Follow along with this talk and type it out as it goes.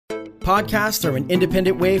Podcasts are an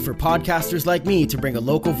independent way for podcasters like me to bring a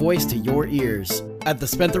local voice to your ears. At the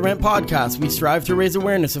Spent the Rent podcast, we strive to raise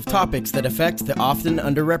awareness of topics that affect the often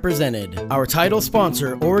underrepresented. Our title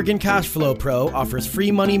sponsor, Oregon Cashflow Pro, offers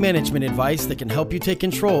free money management advice that can help you take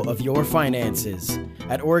control of your finances.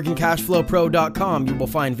 At OregonCashflowPro.com, you will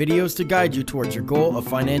find videos to guide you towards your goal of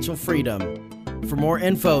financial freedom. For more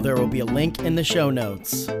info, there will be a link in the show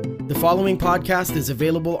notes. The following podcast is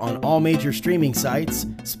available on all major streaming sites,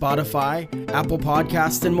 Spotify, Apple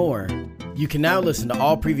Podcasts, and more. You can now listen to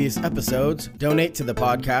all previous episodes, donate to the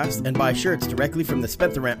podcast, and buy shirts directly from the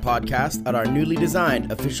Spent the Rent podcast at our newly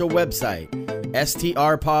designed official website,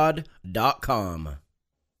 strpod.com.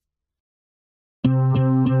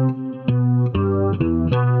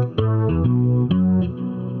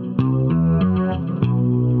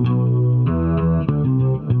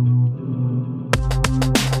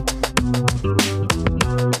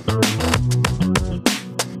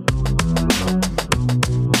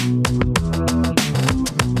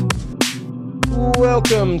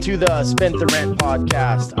 Welcome to the Spent the Rent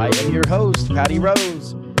podcast. I am your host, Patty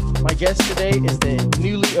Rose. My guest today is the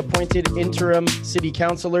newly appointed interim city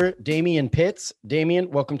councilor, Damian Pitts.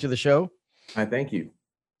 Damian, welcome to the show. Hi, thank you.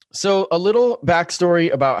 So a little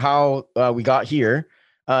backstory about how we got here.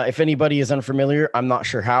 If anybody is unfamiliar, I'm not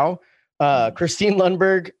sure how. Christine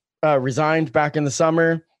Lundberg resigned back in the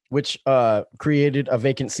summer, which created a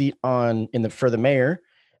vacant seat for the mayor.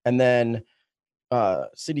 And then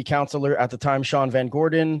city councilor at the time, Sean Van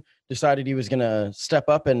Gordon, decided he was going to step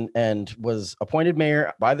up and was appointed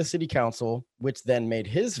mayor by the city council, which then made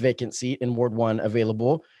his vacant seat in Ward 1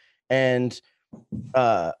 available. And,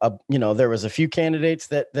 there was a few candidates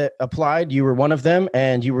that applied. You were one of them,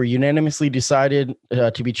 and you were unanimously decided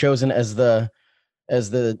to be chosen as the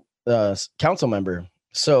council member.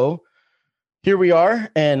 So here we are,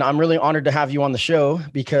 and I'm really honored to have you on the show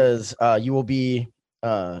because you will be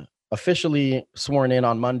officially sworn in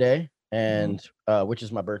on Monday, and which is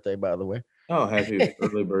my birthday, by the way. Oh, happy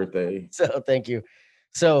early birthday. So thank you.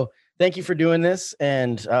 So thank you for doing this.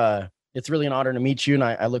 And it's really an honor to meet you. And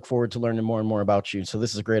I look forward to learning more and more about you. So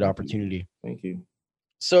this is a great opportunity. Thank you.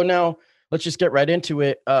 So now let's just get right into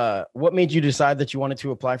it. What made you decide that you wanted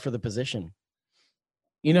to apply for the position?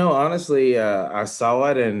 Honestly, I saw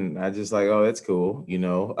it and I just like, oh, that's cool,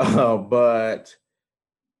 but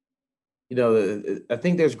I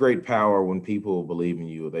think there's great power when people believe in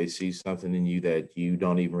you. They see something in you that you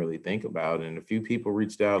don't even really think about. And a few people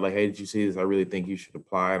reached out like, hey, did you see this? I really think you should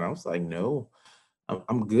apply. And I was like, no,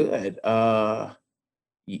 I'm good. And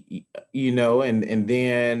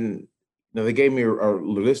then they gave me a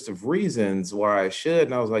list of reasons why I should.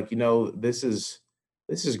 And I was like, this is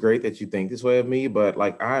great that you think this way of me, but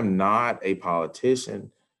like, I'm not a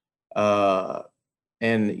politician. And,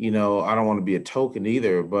 I don't want to be a token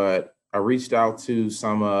either, but I reached out to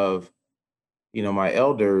some of, my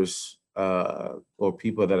elders or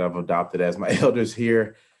people that I've adopted as my elders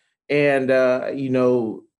here. And,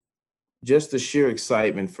 just the sheer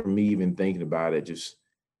excitement for me even thinking about it just,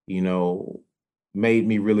 made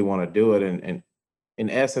me really want to do it. And in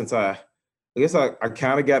essence, I guess I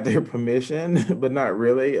kind of got their permission, but not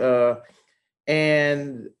really.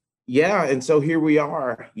 And so here we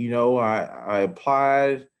are. I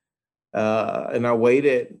applied and I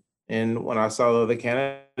waited. And when I saw the other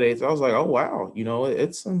candidates, I was like, oh, wow,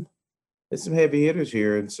 it's some heavy hitters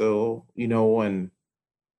here. And so,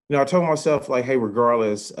 I told myself like, hey,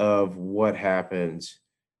 regardless of what happens,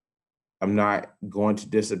 I'm not going to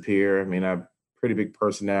disappear. I mean, I'm pretty big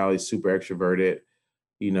personality, super extroverted,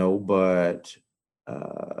 but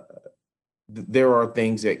there are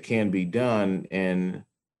things that can be done. And,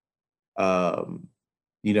 like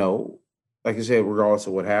I said, regardless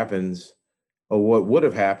of what happens, or what would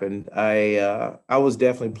have happened, I was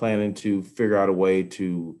definitely planning to figure out a way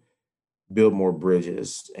to build more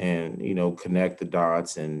bridges and, connect the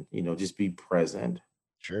dots and, just be present.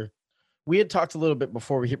 Sure. We had talked a little bit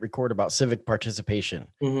before we hit record about civic participation.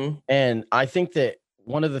 Mm-hmm. And I think that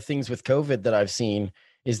one of the things with COVID that I've seen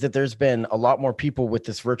is that there's been a lot more people with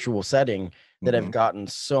this virtual setting that have gotten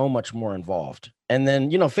so much more involved. And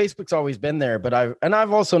then, Facebook's always been there, but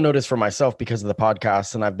I've also noticed for myself because of the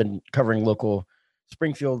podcast, and I've been covering local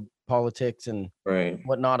Springfield politics and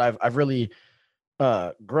whatnot. I've really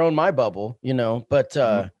grown my bubble, but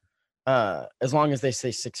as long as they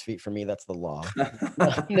say 6 feet for me, that's the law.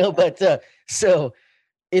 So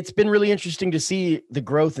it's been really interesting to see the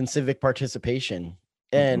growth in civic participation.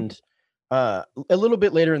 And a little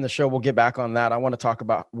bit later in the show, we'll get back on that. I want to talk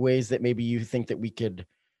about ways that maybe you think that we could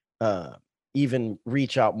even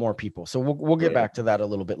reach out more people. So we'll get back to that a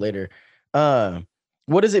little bit later.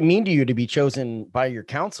 what does it mean to you to be chosen by your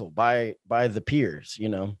council, by the peers, you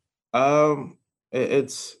know? Um,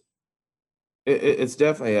 it's it's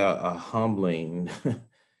definitely a humbling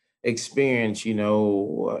experience.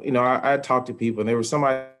 I talked to people, and there was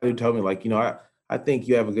somebody who told me, like, I think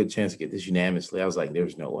you have a good chance to get this unanimously. I was like,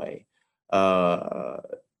 there's no way. Uh,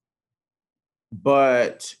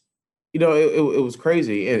 but it was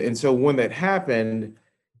crazy, and so when that happened,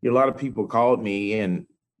 a lot of people called me, and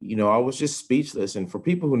I was just speechless. And for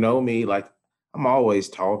people who know me, like, I'm always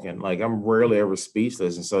talking, like I'm rarely ever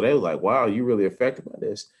speechless, and so they were like, "Wow, you really affected by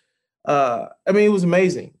this." I mean, it was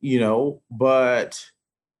amazing, but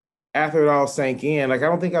after it all sank in, like, I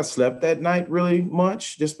don't think I slept that night really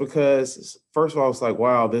much, just because first of all, it's like,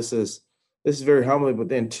 wow, this is very humbling, but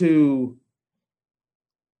then two,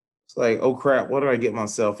 it's like, oh crap, what did I get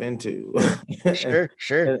myself into? and, Sure,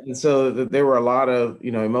 sure. and so there were a lot of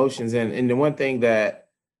emotions, and the one thing that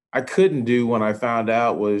I couldn't do when I found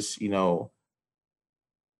out was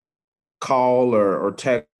call or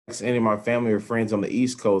text any of my family or friends on the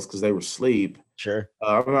East Coast because they were asleep. Sure.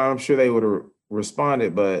 I'm sure they would have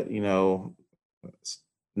responded, but no.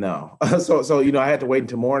 So I had to wait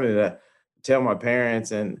until morning to tell my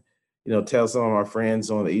parents, and tell some of my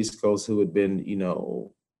friends on the East Coast who had been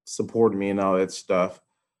supporting me and all that stuff.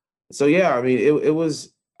 So yeah, I mean, it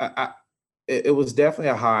was it was definitely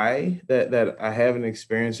a high that I haven't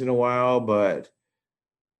experienced in a while, but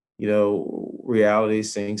reality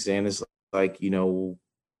sinks in. It's like,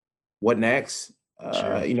 what next?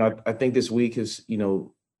 Sure. I think this week is,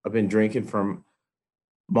 I've been drinking from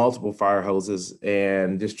multiple fire hoses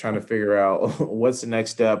and just trying to figure out what's the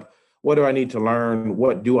next step. What do I need to learn?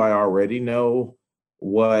 What do I already know?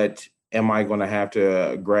 What am I going to have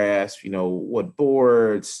to grasp? What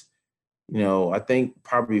boards? I think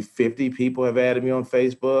probably 50 people have added me on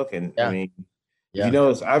Facebook. And I Yeah. mean, if you Yeah.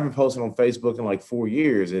 notice, I've been posting on Facebook in like 4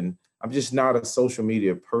 years, and I'm just not a social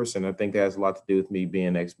media person. I think that has a lot to do with me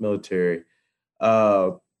being ex-military.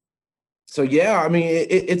 Uh, so yeah, I mean,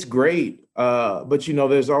 it's great, but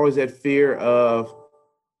there's always that fear of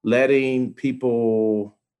letting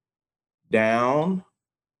people down,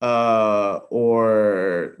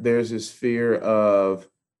 or there's this fear of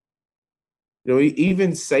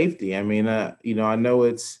even safety. I mean, I know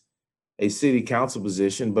it's a city council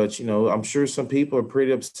position, but I'm sure some people are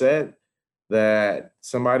pretty upset that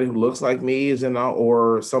somebody who looks like me is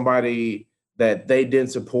or somebody that they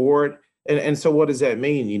didn't support. And so what does that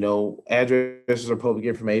mean? Addresses are public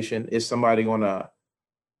information. Is somebody gonna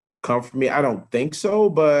come for me? I don't think so,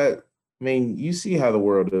 but I mean, you see how the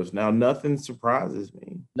world is now. Nothing surprises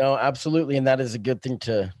me. No, absolutely, and that is a good thing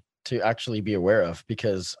to actually be aware of,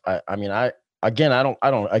 because I mean, again, I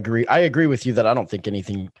don't agree. I agree with you that I don't think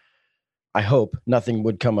anything, I hope nothing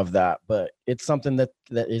would come of that, but it's something that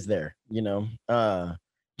is there, you know.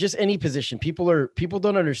 Just any position. People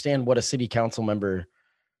don't understand what a city council member,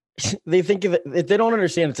 they think of it, they don't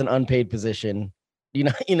understand it's an unpaid position. They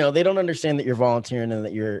don't understand that you're volunteering and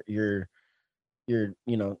that you're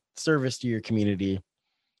service to your community.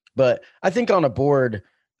 But I think on a board,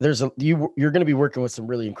 you're going to be working with some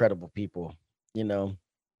really incredible people, you know,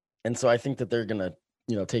 and so I think that they're gonna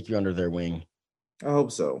take you under their wing. I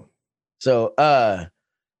hope so. So,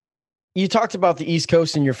 you talked about the East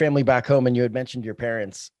Coast and your family back home, and you had mentioned your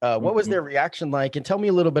parents. What was Mhm. their reaction like? And tell me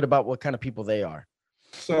a little bit about what kind of people they are.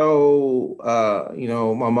 So,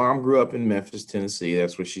 my mom grew up in Memphis, Tennessee.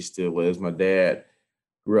 That's where she still lives. My dad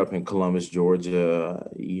grew up in Columbus, Georgia.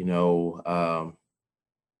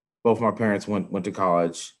 Both my parents went to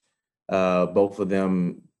college. Both of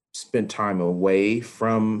them spent time away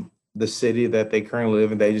from the city that they currently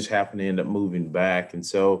live in. They just happened to end up moving back, and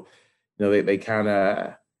so they kind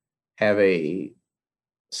of have a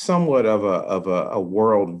somewhat of a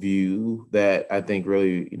world view that I think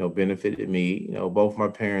really benefited me. Both my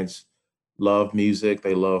parents love music.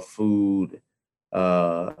 They love food.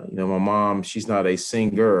 My mom, she's not a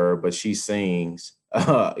singer, but she sings.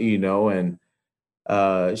 And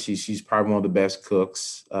she's probably one of the best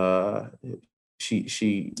cooks. She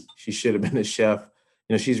should have been a chef.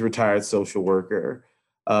 She's a retired social worker.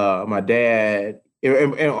 My dad,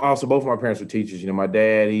 and also both of my parents were teachers. My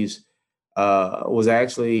dad, he's was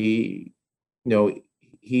actually, you know,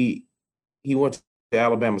 he he went to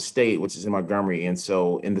Alabama State, which is in Montgomery, and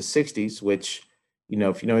so in the '60s, which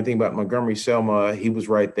if you know anything about Montgomery, Selma, he was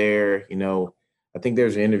right there. I think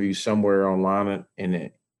there's an interview somewhere online in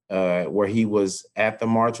it where he was at the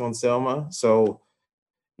March on Selma. So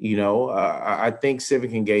I think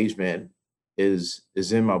civic engagement is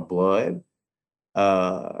in my blood.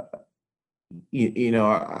 Uh,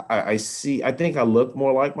 I see. I think I look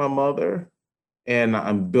more like my mother, and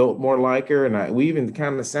I'm built more like her, and we even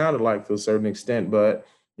kind of sounded like to a certain extent. But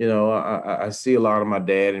I see a lot of my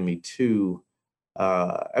dad in me too.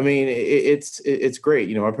 I mean, it's great.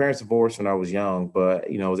 My parents divorced when I was young, but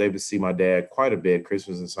I was able to see my dad quite a bit,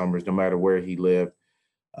 Christmas and summers, no matter where he lived.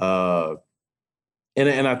 Uh,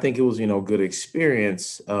 and I think it was a good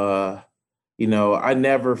experience. I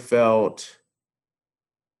never felt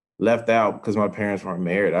left out because my parents weren't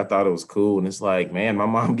married. I thought it was cool. And it's like, man, my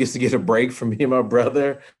mom gets to get a break from me and my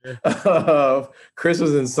brother Yeah. of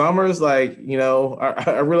Christmas and summers. Like,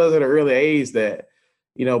 I realized at an early age that,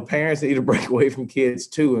 parents need to break away from kids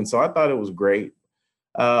too. And so I thought it was great.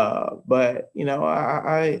 But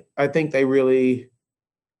I think they really,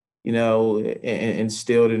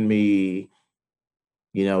 instilled in me,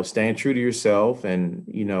 staying true to yourself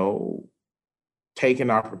and,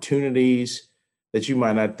 taking opportunities that you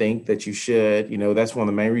might not think that you should. That's one of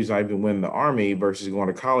the main reasons I even went in the army versus going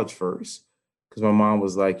to college first. Because my mom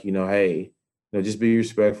was like, hey, just be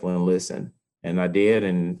respectful and listen. And I did.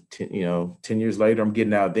 And, 10 years later, I'm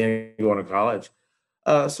getting out then going to college.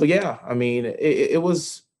 So yeah, I mean, it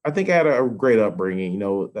was, I think I had a great upbringing.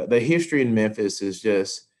 The history in Memphis is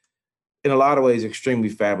just, in a lot of ways, extremely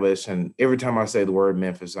fabulous. And every time I say the word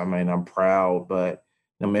Memphis, I mean, I'm proud, but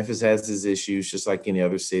Memphis has its issues just like any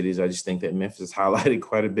other cities. I just think that Memphis highlighted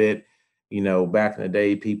quite a bit. Back in the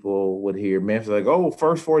day, people would hear Memphis like, oh,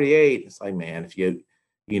 first 48. It's like, man, if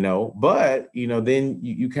but, then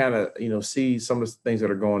you kind of, see some of the things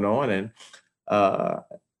that are going on. Uh,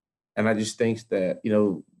 and I just think that,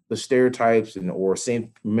 the stereotypes or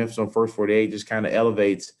seeing Memphis on first 48 just kind of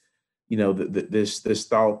elevates this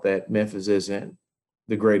thought that Memphis isn't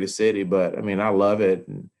the greatest city, but I mean, I love it.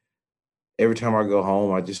 And every time I go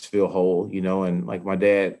home, I just feel whole, and like my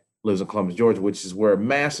dad lives in Columbus, Georgia, which is where a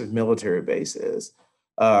massive military base is.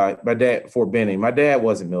 My dad, Fort Benning, my dad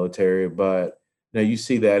wasn't military, but you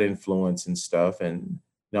see that influence and stuff, and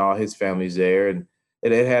all his family's there, and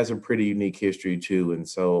it has a pretty unique history too. And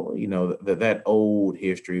so, that old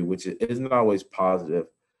history, which isn't always positive,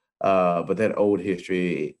 but that old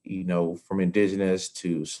history, from indigenous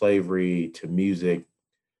to slavery to music,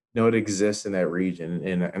 it exists in that region,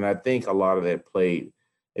 and I think a lot of that played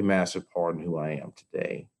a massive part in who I am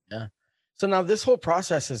today. Yeah. So now this whole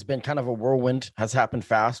process has been kind of a whirlwind, has happened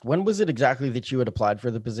fast. When was it exactly that you had applied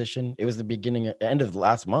for the position? It was the end of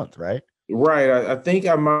last month, right? Right. I think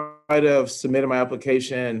I might have submitted my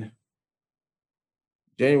application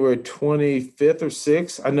January 25th or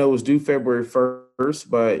 6th. I know it was due February 1st,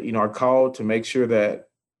 but I called to make sure that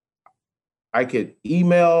I could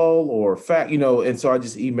email or fact, and so I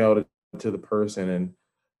just emailed it to the person. And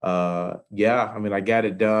yeah, I mean, I got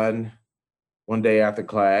it done one day after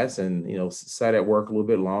class, and sat at work a little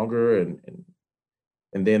bit longer, and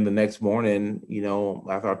then the next morning,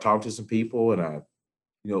 after I talked to some people and I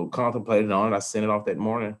contemplated on it, I sent it off that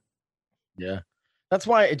morning. Yeah. That's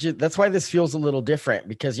why this feels a little different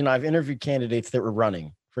because I've interviewed candidates that were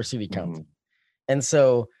running for city council. Mhm. And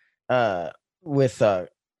so with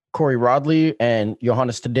Corey Rodley and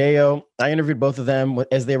Johannes Tadeo, I interviewed both of them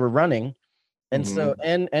as they were running. And so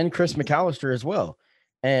Mhm. and Chris McAllister as well.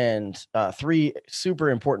 And three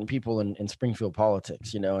super important people in Springfield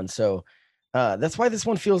politics, and so that's why this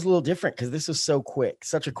one feels a little different because this is so quick,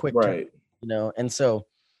 such a quick turn, Right. and so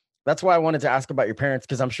that's why I wanted to ask about your parents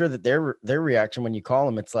because I'm sure that their reaction when you call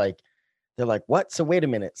them, it's like they're like, "What? So wait a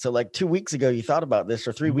minute. So like 2 weeks ago you thought about this,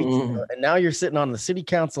 or 3 weeks ago, Mhm. and now you're sitting on the city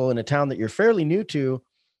council in a town that you're fairly new to,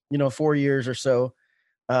 4 years or so.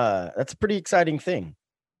 That's a pretty exciting thing.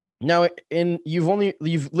 Now,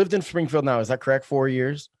 you've lived in Springfield now, is that correct? 4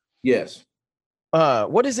 years? Yes.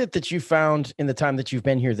 What is it that you found in the time that you've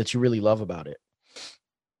been here that you really love about it?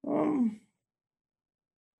 Um,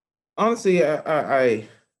 honestly,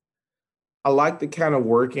 I like the kind of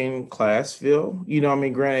working class feel. I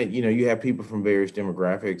mean, granted, you have people from various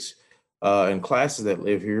demographics and classes that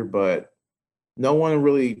live here, but no one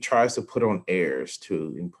really tries to put on airs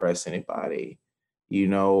to impress anybody. You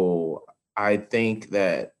know, I think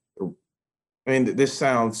that, I mean, this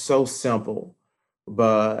sounds so simple,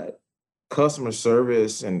 but customer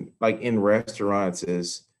service and like in restaurants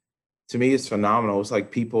is, to me, it's phenomenal. It's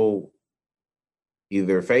like people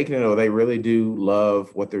either faking it or they really do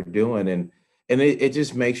love what they're doing. And it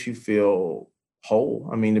just makes you feel whole.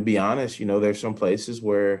 I mean, to be honest, there's some places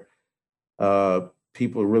where uh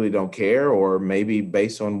people really don't care, or maybe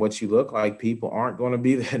based on what you look like, people aren't going to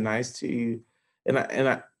be that nice to you. And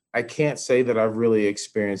I can't say that I've really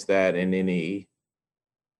experienced that in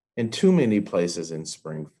too many places in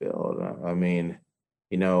Springfield. I mean,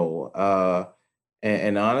 you know,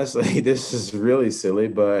 and honestly, this is really silly,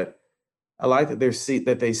 but I like that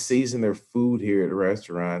that they season their food here at the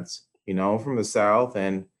restaurants. I'm from the South,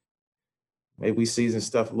 and maybe we season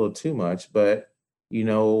stuff a little too much. But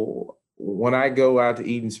when I go out to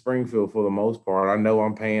eat in Springfield, for the most part, I know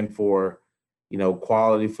I'm paying for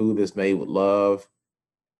quality food that's made with love.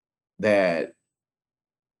 That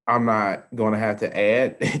I'm not going to have to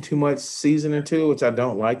add too much seasoning to, which I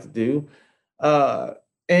don't like to do. Uh,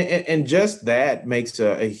 and just that makes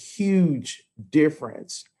a huge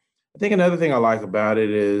difference. I think another thing I like about it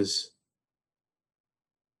is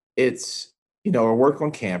it's, I work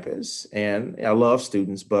on campus and I love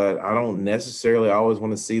students, but I don't necessarily always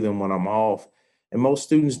want to see them when I'm off. And most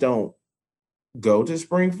students don't go to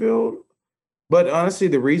Springfield. But honestly,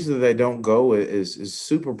 the reason that they don't go is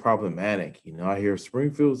super problematic. I hear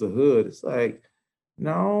Springfield's the hood. It's like,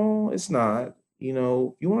 no, it's not. You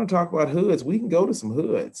want to talk about hoods, we can go to some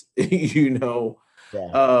hoods, Yeah.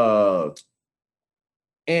 Uh,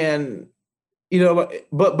 and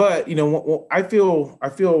but I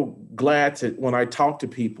feel glad to when I talk to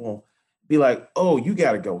people, be like, oh, you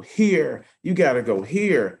got to go here, you got to go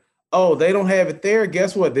here. Oh, they don't have it there.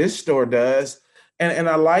 Guess what? This store does. And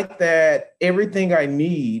I like that everything I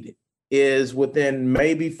need is within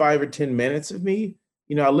maybe 5 or 10 minutes of me.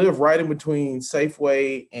 I live right in between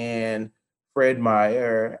Safeway and Fred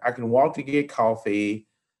Meyer. I can walk to get coffee.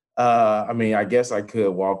 I mean, I guess I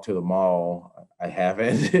could walk to the mall. I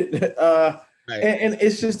haven't. Right. And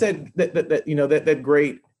it's just that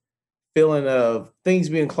great feeling of things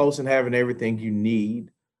being close and having everything you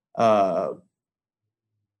need. Uh,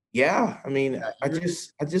 yeah, I mean, Yeah, I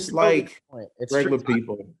just you're totally like right. It's true. regular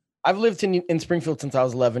people. I've lived in Springfield since I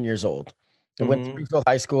was 11 years old. I went to Mhm. Springfield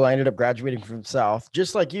High School. I ended up graduating from South.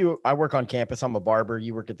 Just like you, I work on campus. I'm a barber.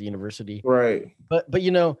 You work at the university. Right. But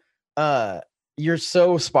uh, you're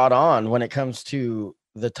so spot on when it comes to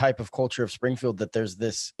the type of culture of Springfield that there's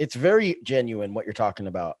this. It's very genuine what you're talking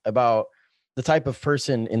about the type of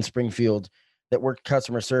person in Springfield that worked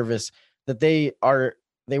customer service, that they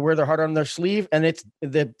wear their heart on their sleeve, and it's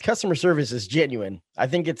the customer service is genuine. I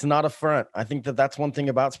think it's not a front. I think that that's one thing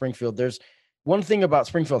about Springfield. There's one thing about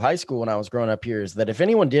Springfield High School when I was growing up here is that if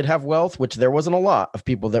anyone did have wealth, which there wasn't a lot of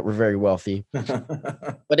people that were very wealthy,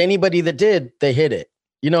 but anybody that did, they hit it.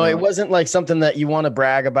 It Right. wasn't like something that you want to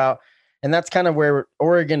brag about. And that's kind of where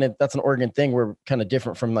Oregon, that's an Oregon thing. We're kind of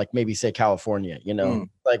different from like maybe say California, Mm.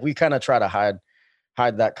 like we kind of try to hide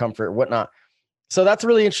that comfort, whatnot. So that's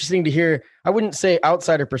really interesting to hear. I wouldn't say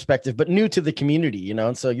outsider perspective, but new to the community.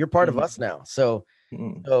 And so you're part of us Mhm. now. So,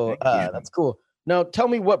 Mm. so Thank you. that's cool. Now tell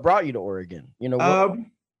me what brought you to Oregon. What?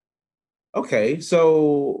 Um, okay,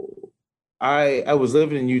 so I was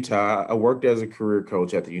living in Utah. I worked as a career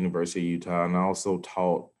coach at the University of Utah, and I also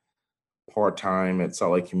taught part-time at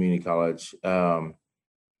Salt Lake Community College.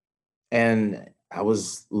 And I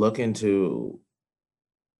was looking to,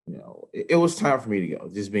 it was time for me to go,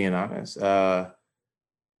 just being honest.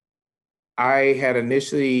 I had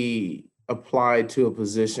initially applied to a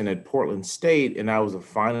position at Portland State, and I was a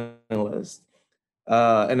finalist.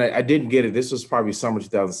 And I didn't get it. This was probably summer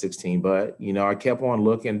 2016, but I kept on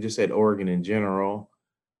looking just at Oregon in general.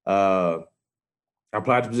 Uh, I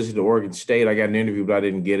applied to position at Oregon State. I got an interview, but I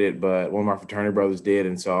didn't get it. But one of my fraternity brothers did,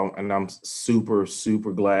 and I'm super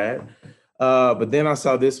super glad. But then I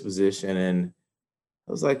saw this position, and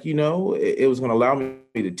I was like, it was going to allow me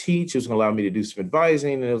to teach. It was going to allow me to do some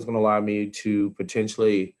advising, and it was going to allow me to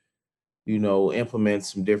potentially, implement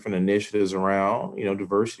some different initiatives around,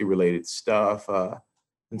 diversity related stuff.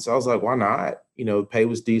 And so I was like, why not? The pay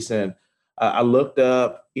was decent. I looked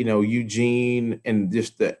up, Eugene and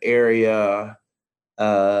just the area.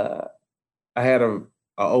 Uh, I had a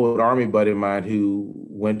old army buddy of mine who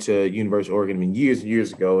went to University of Oregon, I mean, years and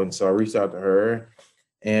years ago. And so I reached out to her,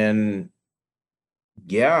 and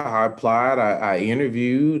yeah, I applied. I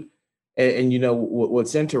interviewed, and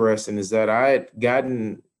what's interesting is that I had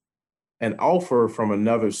gotten an offer from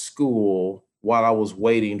another school while I was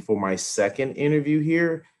waiting for my second interview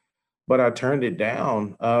here, but I turned it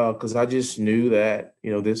down because I just knew that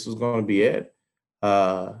this was going to be it.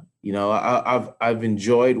 Uh, I've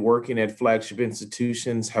enjoyed working at flagship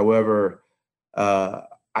institutions. However, uh,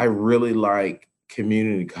 I really like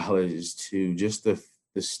community colleges too. Just the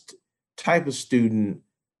type of student.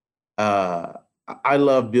 I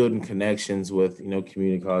love building connections with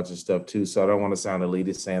community college and stuff too. So I don't want to sound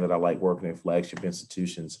elitist saying that I like working at flagship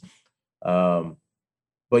institutions. Um,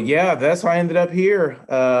 but yeah, that's how I ended up here.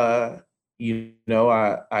 I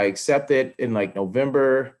accepted in like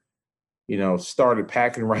November. Started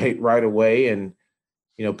packing right away, and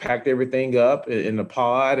packed everything up in the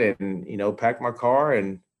pod, and packed my car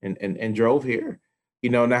and drove here.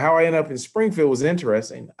 Now how I ended up in Springfield was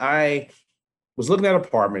interesting. I was looking at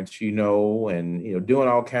apartments, and doing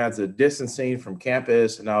all kinds of distancing from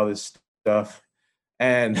campus and all this stuff.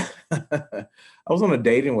 And I was on a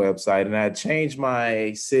dating website, and I had changed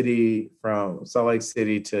my city from Salt Lake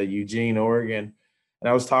City to Eugene, Oregon. And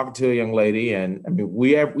I was talking to a young lady, and I mean,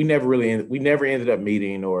 we never ended up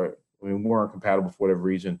meeting, or I mean, we weren't compatible for whatever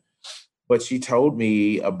reason. But she told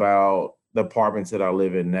me about the apartments that I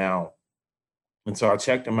live in now. And so I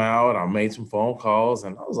checked them out. I made some phone calls,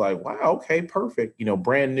 and I was like, wow, okay, perfect.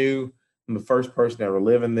 Brand new. I'm the first person to ever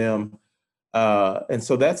live in them. And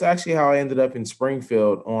so that's actually how I ended up in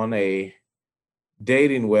Springfield on a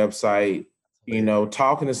dating website,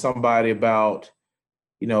 talking to somebody about,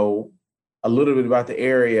 you know, a little bit about the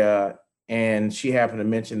area. And she happened to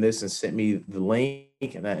mention this and sent me the link.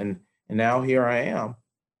 And now here I am.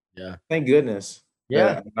 Yeah. Thank goodness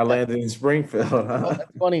Yeah. that I landed in Springfield. Oh,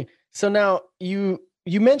 that's funny. So now you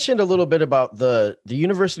mentioned a little bit about the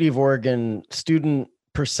University of Oregon student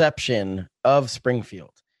perception of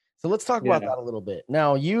Springfield. So let's talk about Yeah, that a little bit.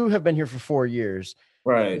 Now, you have been here for 4 years.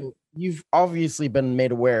 right. So you've obviously been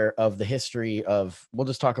made aware of the history of, we'll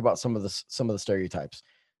just talk about some of the stereotypes.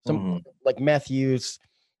 Some Mhm. like meth use,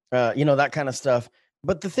 that kind of stuff.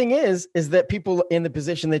 But the thing is that people in the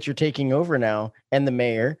position that you're taking over now and the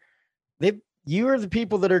mayor, you are the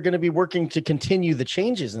people that are going to be working to continue the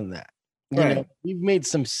changes in that. Right. We've made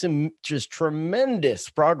some just tremendous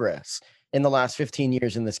progress in the last 15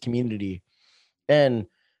 years in this community. And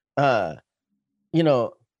uh, you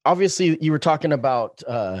know, obviously you were talking about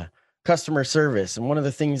customer service, and one of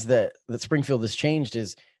the things that Springfield has changed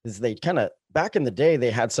is they kind of, back in the day,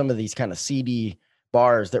 they had some of these kind of seedy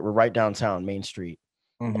bars that were right downtown Main Street.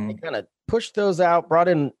 They Mhm. kind of pushed those out, brought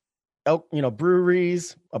in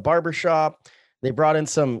breweries, a barber shop. They brought in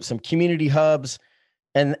some community hubs,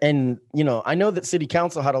 and I know that city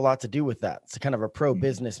council had a lot to do with that. It's kind of a pro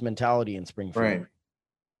business mentality in Springfield. Right.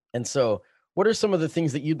 And so, what are some of the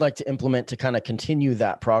things that you'd like to implement to kind of continue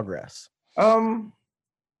that progress? Um,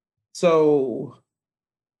 so,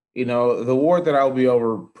 the ward that I'll be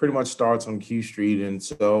over pretty much starts on Q Street. And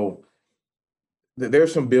so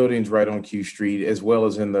there's some buildings right on Q Street, as well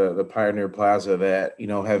as in the Pioneer Plaza, that,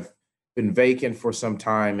 have been vacant for some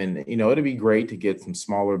time. And, it'd be great to get some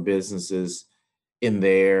smaller businesses in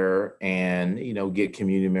there and, get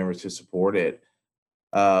community members to support it.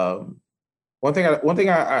 Um, one thing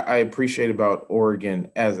I appreciate about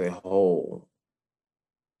Oregon as a whole,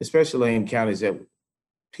 especially in counties, that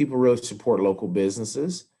people really support local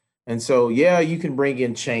businesses. And so, yeah, you can bring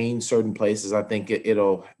in chains certain places. I think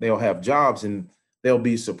they'll have jobs and they'll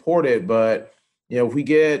be supported. But if we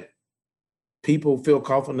get people feel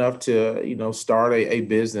confident enough to start a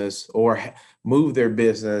business, or move their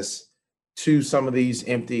business to some of these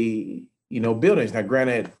empty buildings. Now,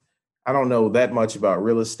 granted, I don't know that much about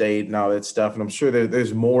real estate and all that stuff, and I'm sure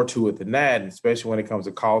there's more to it than that, especially when it comes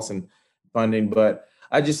to costs and funding. But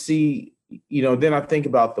I just see, then I think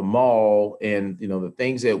about the mall and the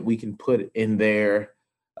things that we can put in there,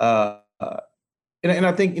 and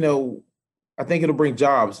I think I think it'll bring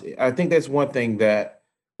jobs. I think that's one thing that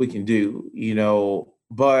we can do.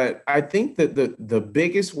 But I think that the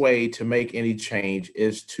biggest way to make any change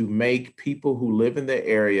is to make people who live in the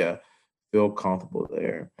area feel comfortable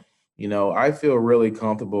there. I feel really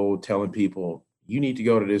comfortable telling people, you need to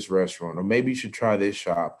go to this restaurant, or maybe you should try this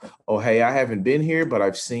shop. Oh, hey, I haven't been here, but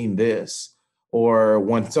I've seen this. Or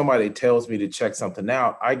when somebody tells me to check something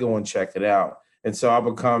out, I go and check it out. And so I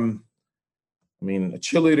become, I mean, a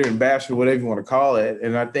cheerleader, ambassador, whatever you want to call it.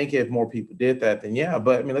 And I think if more people did that, then yeah.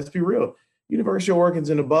 But I mean, let's be real. University of Oregon's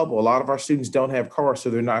in a bubble. A lot of our students don't have cars, so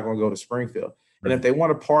they're not going to go to Springfield. And if Right. they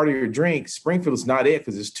want to party or drink, Springfield's not it,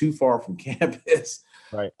 because it's too far from campus.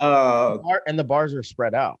 Right. Uh, And the bars are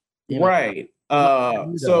spread out. right. Not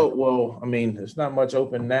Bermuda. Well, I mean, there's not much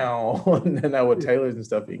open now, now with Taylor's and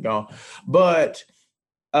stuff being gone. But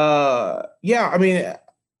yeah, I mean,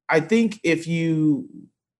 I think if you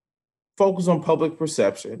focus on public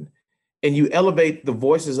perception and you elevate the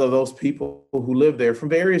voices of those people who live there from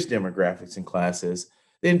various demographics and classes,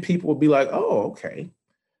 then people will be like, oh, okay.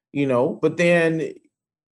 But then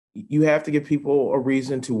you have to give people a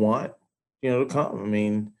reason to want, to come. I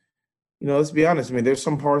mean, let's be honest. I mean, there's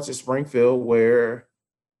some parts of Springfield where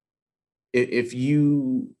if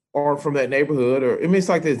you aren't from that neighborhood, or I mean, it's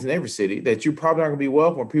like this in every city, that you're probably not going to be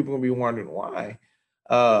welcome, or people are going to be wondering why.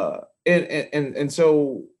 And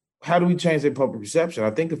so, how do we change that public perception?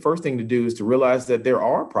 I think the first thing to do is to realize that there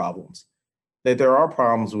are problems, with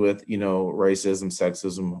racism,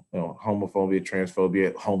 sexism, homophobia,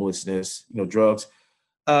 transphobia, homelessness, drugs.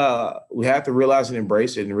 We have to realize and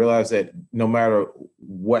embrace it, and realize that no matter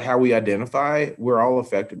how we identify, we're all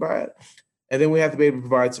affected by it. And then we have to be able to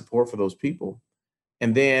provide support for those people.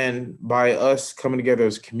 And then by us coming together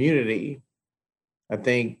as a community, I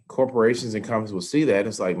think corporations and companies will see that.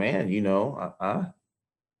 It's like, man,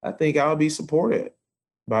 I think I'll be supported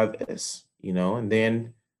by this, and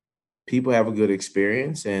then people have a good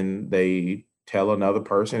experience and they tell another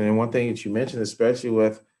person. And one thing that you mentioned, especially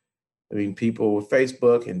with, people with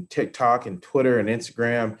Facebook and TikTok and Twitter and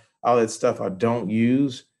Instagram, all that stuff I don't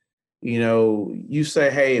use, you say,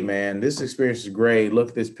 hey, man, this experience is great. Look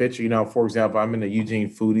at this picture. For example, I'm in the Eugene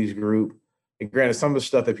Foodies group. And granted, some of the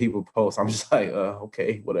stuff that people post, I'm just like,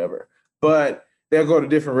 okay, whatever. But they'll go to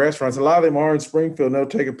different restaurants. A lot of them are in Springfield, and they'll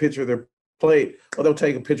take a picture of their plate, or they'll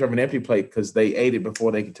take a picture of an empty plate because they ate it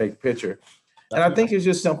before they could take a picture. And I think it's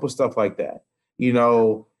just simple stuff like that. You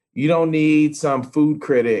don't need some food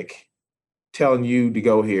critic telling you to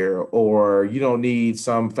go here, or you don't need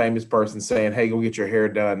some famous person saying, hey, go get your hair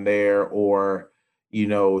done there, or,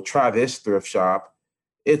 try this thrift shop.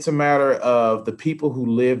 It's a matter of the people who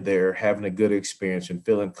live there having a good experience and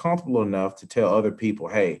feeling comfortable enough to tell other people,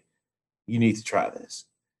 hey, you need to try this.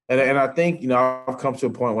 And I think, I've come to a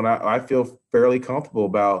point when I feel fairly comfortable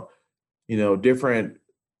about, different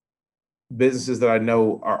businesses that I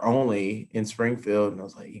know are only in Springfield. And I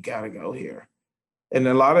was like, you got to go here. And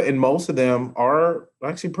most of them are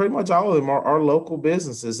actually pretty much all of them are local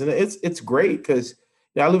businesses. And it's great because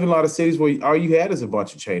I live in a lot of cities where all you had is a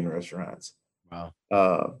bunch of chain restaurants. Wow.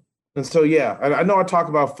 And so, yeah, I know I talk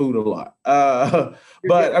about food a lot,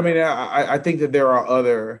 but I think that there are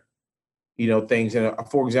other, things. And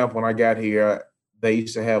for example, when I got here, they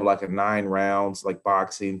used to have like a 9 rounds, like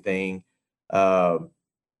boxing thing. Like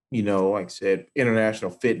I said, International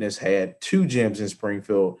Fitness had 2 gyms in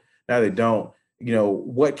Springfield. Now they don't.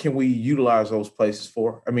 What can we utilize those places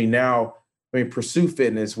for? Pursue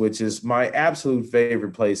Fitness, which is my absolute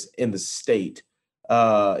favorite place in the state,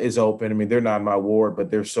 is open. They're not in my ward, but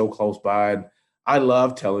they're so close by. And I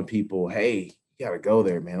love telling people, hey, you got to go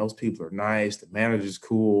there, man. Those people are nice. The manager's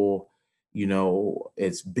cool.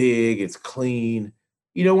 It's big, it's clean.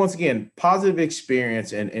 Once again, positive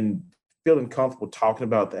experience and feeling comfortable talking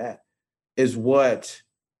about that is what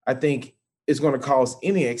I think is going to cause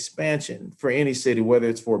any expansion for any city, whether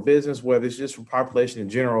it's for business, whether it's just for population in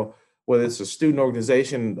general, whether it's a student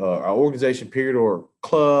organization, an organization period, or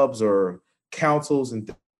clubs or councils,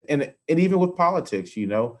 and even with politics.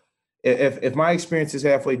 If my experience is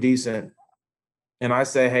halfway decent and I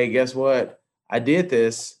say, hey, guess what? I did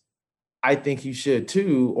this. I think you should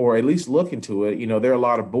too, or at least look into it. There are a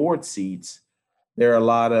lot of board seats. There are a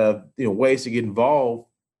lot of ways to get involved.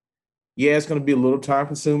 Yeah, it's going to be a little time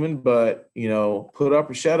consuming, but put up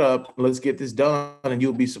or shut up. Let's get this done, and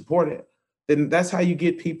you'll be supported. Then that's how you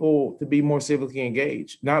get people to be more civically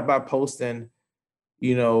engaged, not by posting,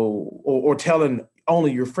 or telling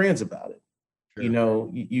only your friends about it. Sure.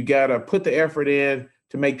 You got to put the effort in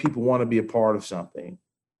to make people want to be a part of something.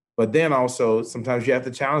 But then also sometimes you have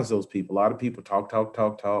to challenge those people. A lot of people talk.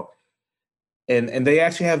 And they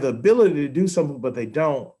actually have the ability to do something, but they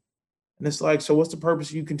don't. And it's like, so what's the purpose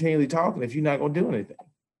of you continually talking if you're not going to do anything?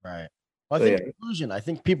 Right. Well, I think inclusion, I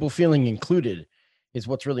think people feeling included is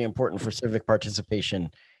what's really important for civic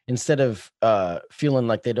participation, instead of feeling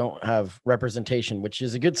like they don't have representation, which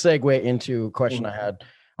is a good segue into a question I had.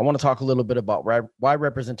 I want to talk a little bit about why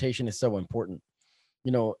representation is so important.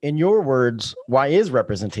 In your words, why is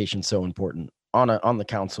representation so important on the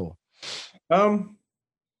council? Well,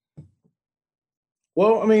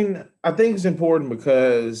 I think it's important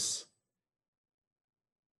because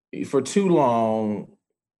for too long,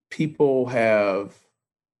 people have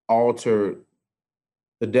altered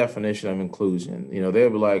the definition of inclusion. They'll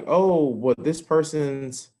be like, oh, well, this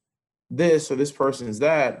person's this or this person's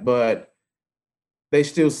that, but they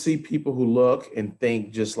still see people who look and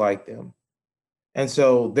think just like them. And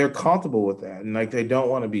so they're comfortable with that, and like they don't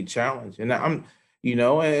want to be challenged. And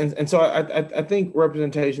so I think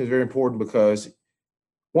representation is very important because,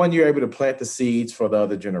 one, you're able to plant the seeds for the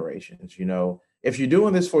other generations. If you're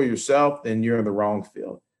doing this for yourself, then you're in the wrong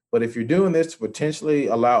field. But if you're doing this to potentially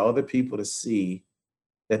allow other people to see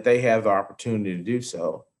that they have the opportunity to do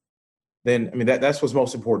so, then that's what's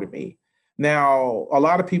most important to me. Now, a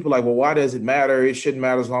lot of people are like, well, why does it matter? It shouldn't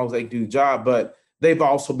matter as long as they do the job. But they've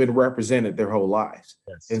also been represented their whole lives.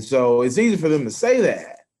 Yes. And so it's easy for them to say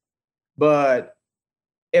that. But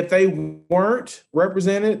if they weren't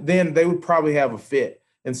represented, then they would probably have a fit.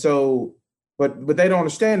 And so, but they don't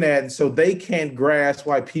understand that. And so they can't grasp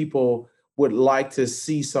why people would like to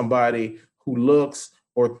see somebody who looks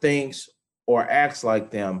or thinks or acts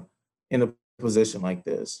like them in a position like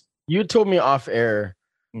this. You told me off air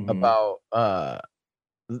about,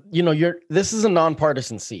 this is a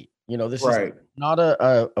nonpartisan seat. This is Right. not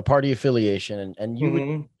a party affiliation. And you would,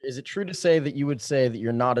 Hmm. is it true to say that you would say that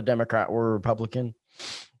you're not a Democrat or a Republican?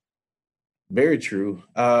 Very true.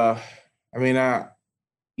 I mean, kind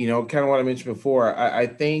of what I mentioned before. I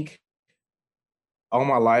think all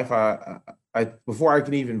my life, I before I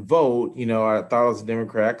could even vote, I thought I was a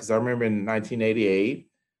Democrat because I remember in 1988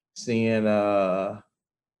 seeing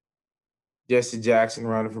Jesse Jackson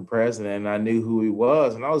running for president, and I knew who he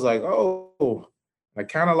was, and I was like, oh, I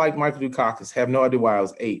kind of like Michael Dukakis. Have no idea why I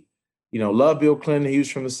was 8. Love Bill Clinton. He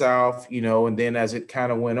was from the South, and then as it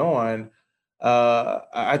kind of went on,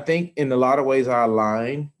 I think in a lot of ways I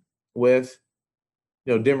align with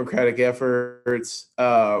Democratic efforts,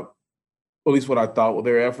 at least what I thought were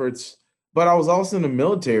their efforts. But I was also in the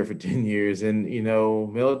military for 10 years, and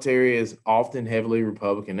military is often heavily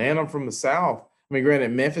Republican. And I'm from the South. I mean,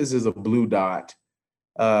 granted, Memphis is a blue dot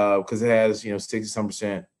because it has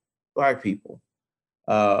 60-some% Black people.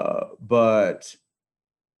 But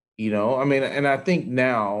I mean, and I think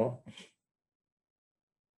now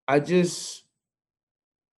I just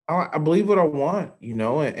I believe what I want,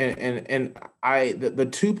 and the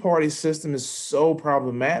two party system is so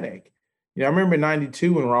problematic. I remember in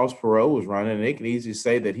 '92 when Ross Perot was running, and they can easily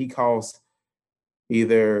say that he cost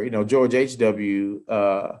either George H.W.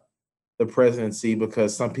 The presidency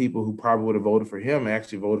because some people who probably would have voted for him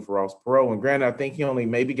actually voted for Ross Perot. And granted, I think he only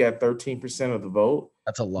maybe got 13% of the vote,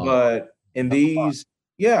 That's a lot. but in That's a lot. these,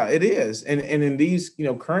 yeah, it is, and in these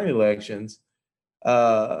current elections,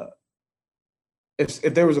 uh,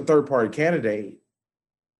 if there was a third party candidate,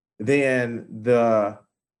 then the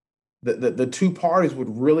two parties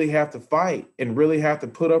would really have to fight and really have to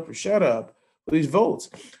put up or shut up for these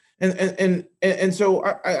votes. And so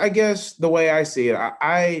I guess the way I see it,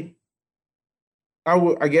 I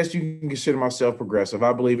guess you can consider myself progressive.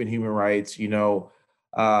 I believe in human rights.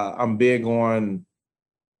 I'm big on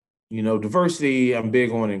diversity. I'm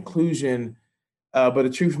big on inclusion. But the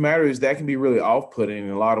truth of the matter is that can be really off-putting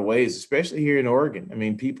in a lot of ways, especially here in Oregon. I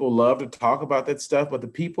mean, people love to talk about that stuff, but the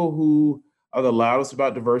people who are the loudest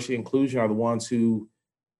about diversity and inclusion are the ones who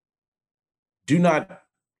do not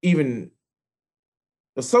even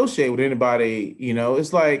associate with anybody.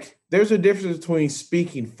 It's like there's a difference between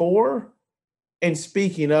speaking for and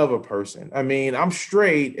speaking of a person. I mean, I'm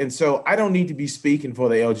straight, and so I don't need to be speaking for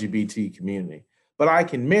the LGBT community, but I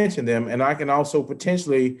can mention them, and I can also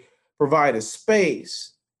potentially provide a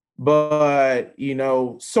space. But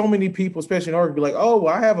so many people, especially in Oregon, be like, "Oh,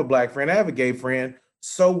 well, I have a Black friend, I have a gay friend.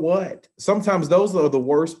 So what?" Sometimes those are the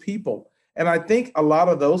worst people, and I think a lot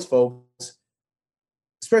of those folks,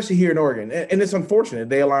 especially here in Oregon, and it's unfortunate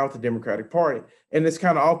they align with the Democratic Party, and it's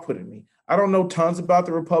kind of off-putting me. I don't know tons about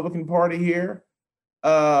the Republican Party here,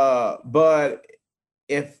 but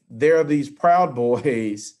if there are these Proud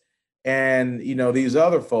Boys and these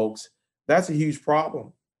other folks, that's a huge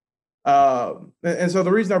problem. And so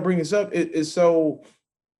the reason I bring this up is so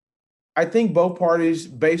I think both parties,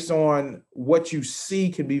 based on what you see,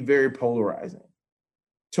 can be very polarizing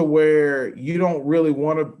to where you don't really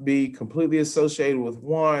want to be completely associated with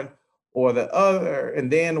one or the other.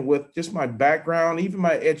 And then with just my background, even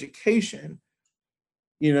my education,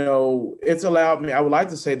 it's allowed me. I would like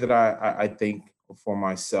to say that I think for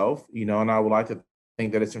myself, and I would like to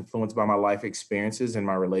think that it's influenced by my life experiences and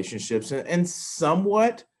my relationships and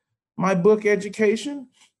somewhat my book education.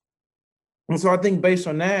 And so I think based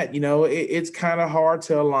on that, it's kind of hard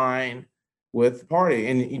to align with the party.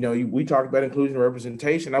 And we talked about inclusion and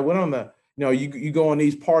representation. I went on the, you go on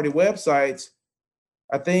these party websites.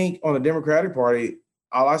 I think on the Democratic Party,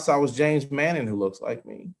 all I saw was James Manning, who looks like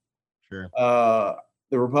me. Sure.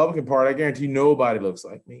 The Republican Party, I guarantee nobody looks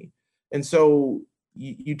like me. And so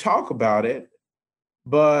you talk about it,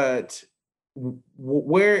 but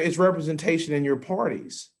where is representation in your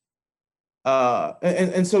parties?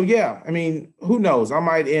 And so, yeah, I mean, who knows? I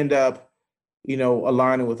might end up,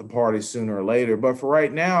 aligning with the party sooner or later. But for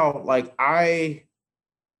right now, like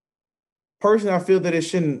personally, I feel that it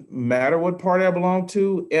shouldn't matter what party I belong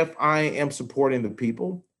to if I am supporting the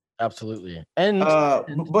people. Absolutely. And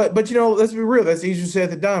But let's be real. That's easier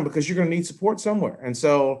said than done because you're going to need support somewhere. And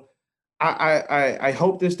so I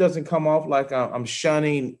hope this doesn't come off like I'm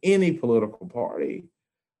shunning any political party.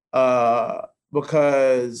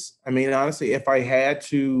 Because I mean, honestly, if I had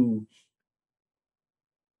to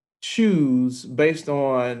choose based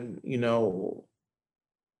on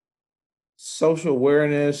social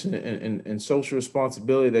awareness and social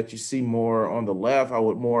responsibility that you see more on the left, I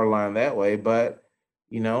would more align that way. But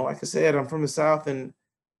like I said, I'm from the South, and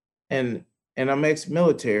I'm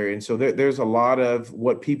ex-military, and so there's a lot of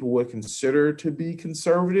what people would consider to be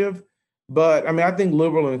conservative But I mean, I think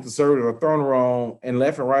liberal and conservative are thrown around, and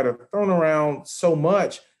left and right are thrown around so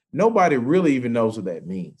much, nobody really even knows what that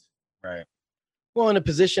means. Right. Well, in a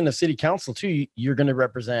position of city council too, you're going to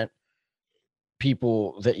represent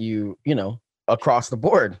people that you know, across the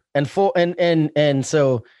board, and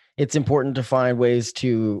so it's important to find ways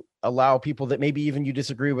to allow people that maybe even you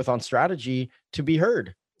disagree with on strategy to be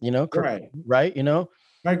heard, you know, Right. right? You know,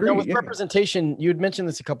 I agree. now with Yeah. representation, you had mentioned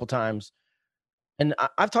this a couple times, and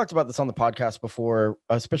I've talked about this on the podcast before,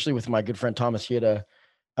 especially with my good friend Thomas Hieta.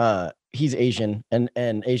 He's Asian and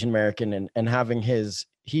Asian American, and having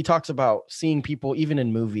he talks about seeing people even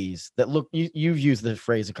in movies that look, you've used the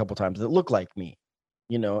phrase a couple times, that look like me,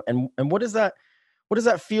 you know, and what does that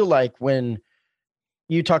feel like when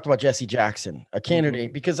you talked about Jesse Jackson, a candidate?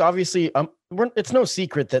 Mm-hmm. Because obviously it's no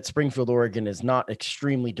secret that Springfield, Oregon is not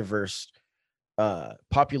extremely diverse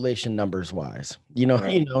population numbers wise, you know.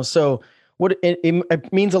 Right. You know, so what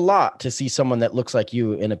it means a lot to see someone that looks like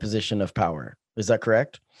you in a position of power. Is that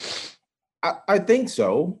correct? I think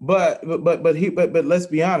so, but let's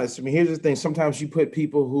be honest. I mean, here's the thing. Sometimes you put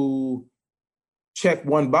people who check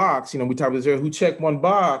one box. You know, we talked about this earlier, who check one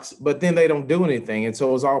box, but then they don't do anything, and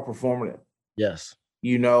so it's all performative. Yes.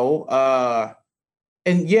 You know,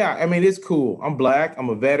 and yeah, I mean, it's cool. I'm Black. I'm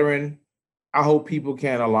a veteran. I hope people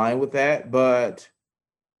can align with that, but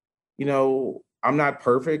you know, I'm not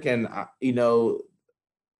perfect, and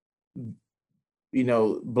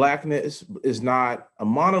Blackness is not a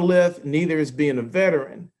monolith, neither is being a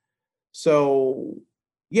veteran. So,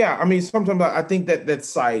 yeah, I mean, sometimes I think that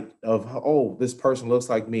sight of, oh, this person looks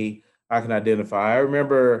like me, I can identify. I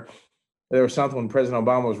remember there was something when President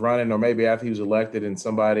Obama was running, or maybe after he was elected, and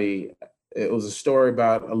it was a story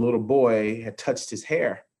about a little boy had touched his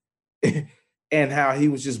hair and how he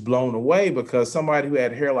was just blown away because somebody who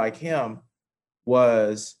had hair like him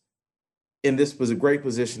was was a great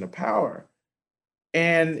position of power.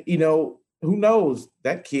 And, you know, who knows,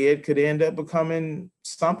 that kid could end up becoming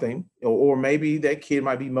something, or maybe that kid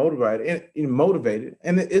might be motivated.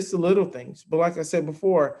 And it's the little things. But like I said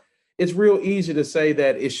before, it's real easy to say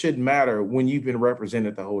that it shouldn't matter when you've been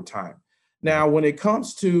represented the whole time. Now, when it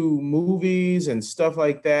comes to movies and stuff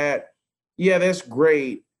like that, yeah, that's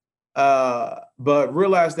great. But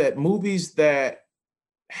realize that movies that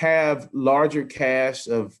have larger casts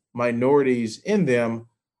of minorities in them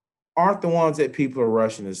aren't the ones that people are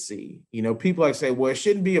rushing to see. You know, people like say, well, it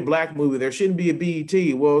shouldn't be a Black movie. There shouldn't be a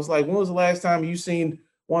BET. Well, it's like, when was the last time you seen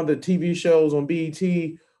one of the TV shows on BET,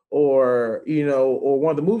 or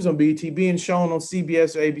one of the movies on BET being shown on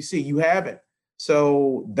CBS or ABC? You haven't.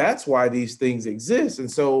 So that's why these things exist. And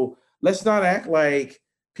so let's not act like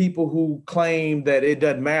people who claim that it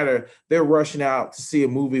doesn't matter, they're rushing out to see a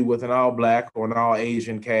movie with an all Black or an all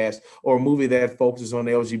Asian cast, or a movie that focuses on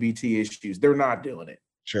LGBT issues. They're not doing it.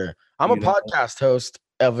 Sure. I'm a podcast host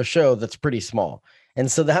of a show that's pretty small. And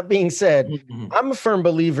so that being said, I'm a firm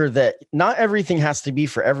believer that not everything has to be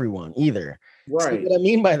for everyone either. Right. So what I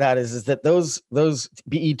mean by that is that those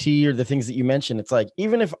BET or the things that you mentioned, it's like,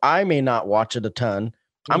 even if I may not watch it a ton,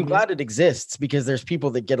 I'm glad it exists because there's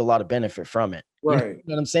people that get a lot of benefit from it. Right. You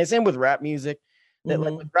know what I'm saying? Same with rap music. That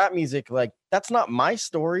like with rap music, like that's not my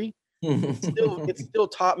story. It still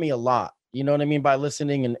taught me a lot. You know what I mean? By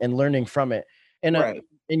listening and learning from it. And right.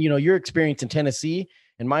 And you know, your experience in Tennessee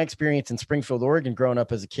and my experience in Springfield, Oregon, growing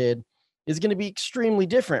up as a kid is going to be extremely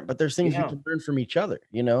different, but there's things we can learn from each other,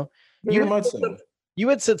 you know? Very much so. You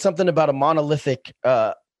had said something about a monolithic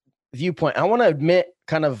viewpoint. I want to admit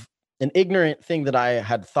kind of an ignorant thing that I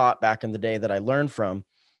had thought back in the day that I learned from.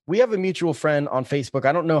 We have a mutual friend on Facebook.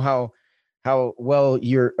 I don't know how well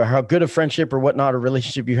how good a friendship or whatnot, a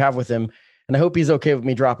relationship you have with him. And I hope he's okay with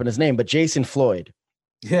me dropping his name, but Jason Floyd.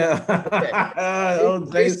 Yeah.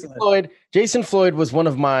 Okay. Jason Floyd was one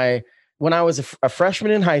of when I was a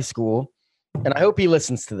freshman in high school, and I hope he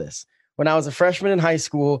listens to this. When I was a freshman in high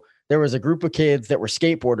school, there was a group of kids that were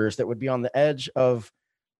skateboarders that would be on the edge of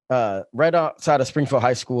right outside of Springfield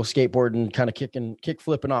High School, skateboarding, kind of kick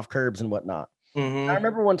flipping off curbs and whatnot. I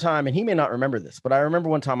remember one time, and he may not remember this, but I remember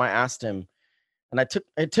one time I asked him, and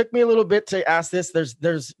it took me a little bit to ask this.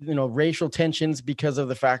 There's racial tensions because of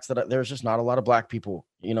the fact that there's just not a lot of Black people,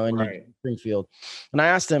 in Springfield. And I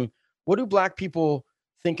asked him, what do Black people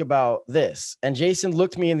think about this? And Jason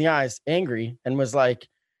looked me in the eyes, angry, and was like,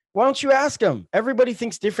 why don't you ask them? Everybody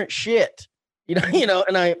thinks different shit, and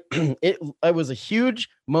it was a huge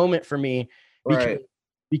moment for me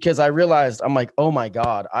because I realized, I'm like, oh my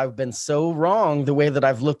God, I've been so wrong the way that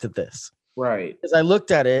I've looked at this. Right. Because I looked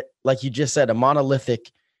at it, like you just said, a monolithic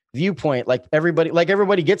viewpoint. Like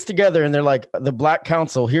everybody gets together and they're like, the Black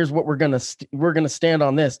Council, here's what we're gonna stand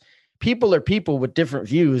on this. people are people with different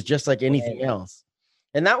views, just like anything else.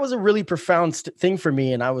 And that was a really profound thing for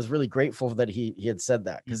me. And I was really grateful that he had said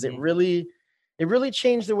that, because it really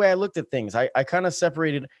changed the way I looked at things. I kind of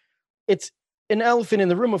separated. It's an elephant in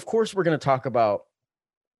the room. Of course, we're going to talk about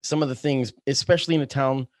some of the things, especially in a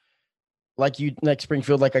town like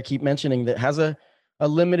Springfield, like I keep mentioning, that has a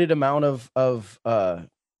limited amount of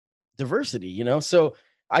diversity, you know? So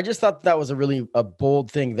I just thought that was a bold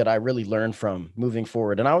thing that I really learned from moving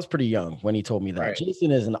forward. And I was pretty young when he told me that. Right. Jason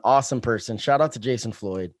is an awesome person. Shout out to Jason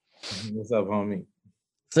Floyd. What's up, homie?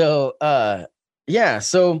 So, yeah.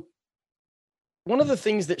 So one of the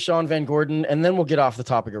things that Sean Van Gordon, and then we'll get off the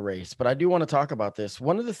topic of race, but I do want to talk about this.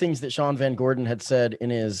 One of the things that Sean Van Gordon had said in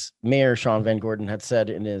his Mayor Sean Van Gordon had said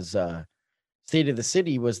in his State of the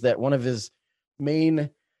City was that one of his main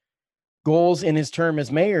goals in his term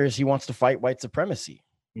as mayor is he wants to fight white supremacy.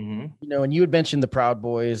 You know, and you had mentioned the Proud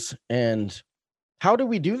Boys, and how do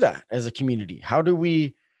we do that as a community? How do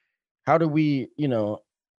we, you know,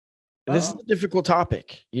 this is a difficult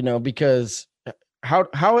topic, you know, because how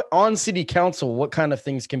on city council, what kind of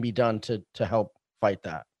things can be done to help fight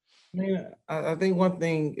that? I mean, I think one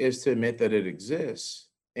thing is to admit that it exists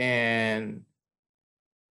and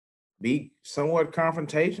be somewhat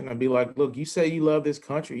confrontational and be like, look, you say you love this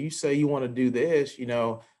country, you say you want to do this, you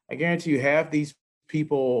know, I guarantee you have these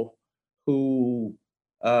people who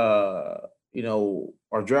you know,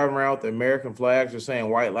 are driving around with the American flags or saying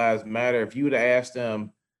white lives matter. If you would have asked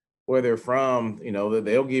them where they're from, you know,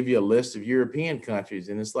 they'll give you a list of European countries,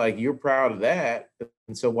 and it's like, you're proud of that,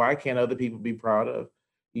 and so why can't other people be proud of,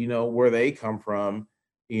 you know, where they come from,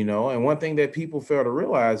 you know? And one thing that people fail to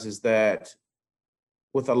realize is that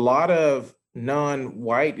with a lot of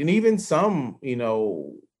non-white and even some, you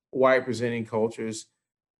know, white presenting cultures,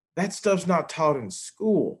 that stuff's not taught in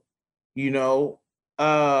school, you know?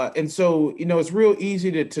 And so, you know, it's real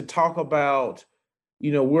easy to talk about,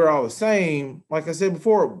 you know, we're all the same. Like I said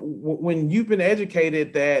before, when you've been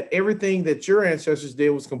educated that everything that your ancestors did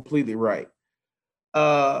was completely right.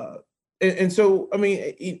 And so, I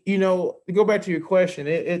mean, you know, to go back to your question,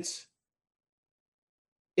 it's,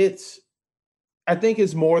 I think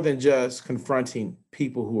it's more than just confronting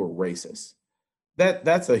people who are racist.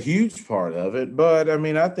 That's a huge part of it. But I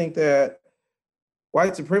mean, I think that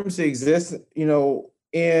white supremacy exists, you know,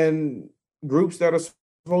 in groups that are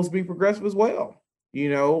supposed to be progressive as well.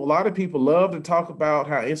 You know, a lot of people love to talk about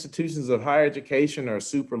how institutions of higher education are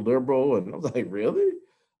super liberal. And I was like, really?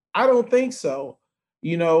 I don't think so.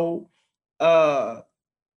 You know, and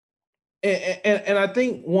I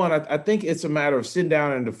think I think it's a matter of sitting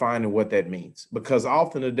down and defining what that means, because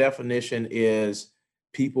often the definition is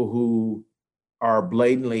people who are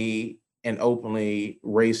blatantly and openly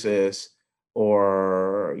racist,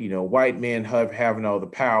 or, you know, white men having all the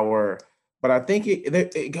power. But I think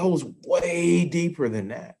it goes way deeper than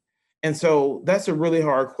that. And so that's a really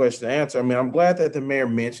hard question to answer. I mean, I'm glad that the mayor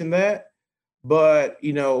mentioned that, but,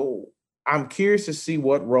 you know, I'm curious to see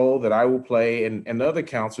what role that I will play, and other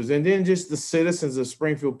counselors, and then just the citizens of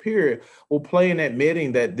Springfield, period, will play in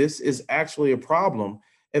admitting that this is actually a problem.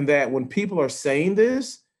 And that when people are saying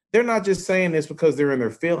this, they're not just saying this because they're in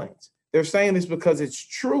their feelings. They're saying this because it's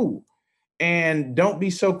true. And don't be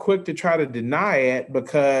so quick to try to deny it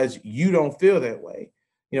because you don't feel that way.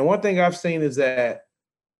 You know, one thing I've seen is that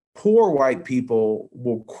poor white people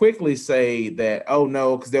will quickly say that, oh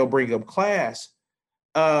no, because they'll bring up class.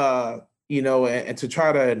 You know, and to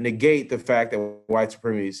try to negate the fact that white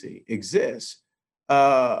supremacy exists.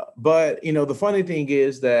 But, you know, the funny thing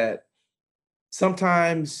is that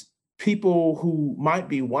sometimes people who might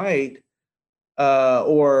be white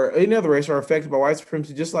or any other race are affected by white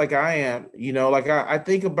supremacy, just like I am. You know, like I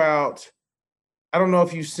think about, I don't know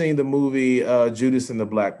if you've seen the movie Judas and the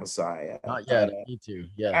Black Messiah. Not yet, me too.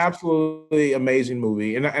 Yeah, absolutely amazing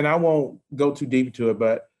movie, and I won't go too deep into it,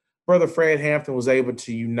 but Brother Fred Hampton was able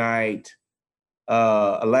to unite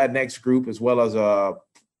a Latinx group as well as a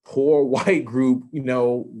poor white group, you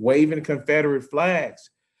know, waving Confederate flags,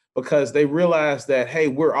 because they realized that, hey,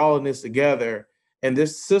 we're all in this together, and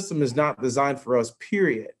this system is not designed for us,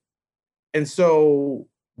 period. And so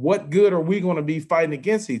what good are we going to be fighting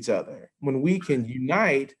against each other when we can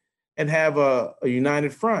unite and have a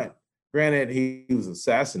united front? Granted, he was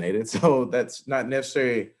assassinated, so that's not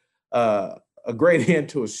necessarily a great end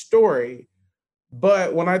to a story.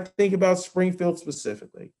 But when I think about Springfield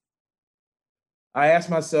specifically, I ask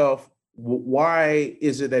myself, why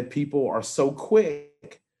is it that people are so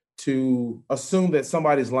quick to assume that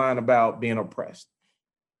somebody's lying about being oppressed?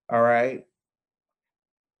 All right.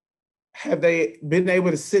 Have they been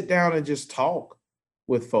able to sit down and just talk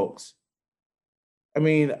with folks? I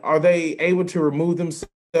mean, are they able to remove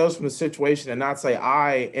themselves from the situation and not say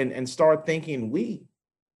I and start thinking we.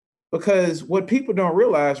 Because what people don't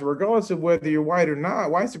realize, regardless of whether you're white or not,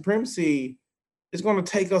 white supremacy is going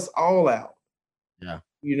to take us all out. Yeah.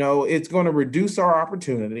 It's going to reduce our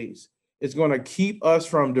opportunities. It's going to keep us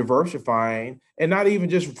from diversifying, and not even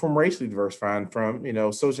just from racially diversifying, from,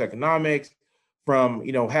 socioeconomics, from,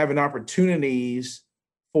 having opportunities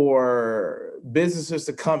for businesses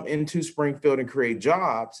to come into Springfield and create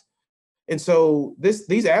jobs. And so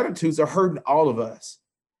these attitudes are hurting all of us.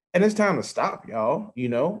 And it's time to stop, y'all.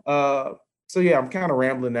 So yeah, I'm kind of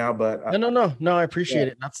rambling now, but No, I appreciate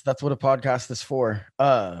it. That's what a podcast is for.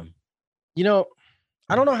 I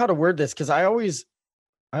don't know how to word this, because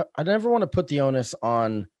I never want to put the onus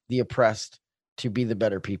on the oppressed to be the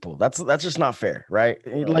better people. That's just not fair, right?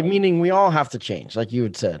 Like, meaning we all have to change, like you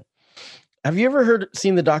had said. Have you ever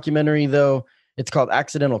seen the documentary though? It's called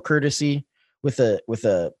Accidental Courtesy, with a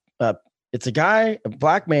it's a guy, a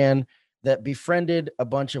black man, that befriended a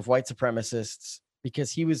bunch of white supremacists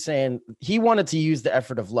because he was saying he wanted to use the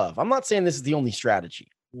effort of love. I'm not saying this is the only strategy,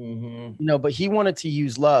 but he wanted to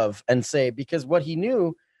use love and say, because what he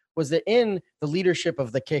knew was that in the leadership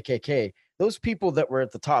of the KKK, those people that were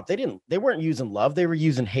at the top, they weren't using love, they were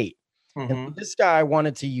using hate. And this guy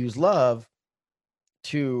wanted to use love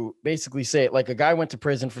to basically say, like, a guy went to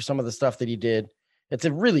prison for some of the stuff that he did. It's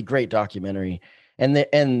a really great documentary. And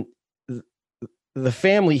the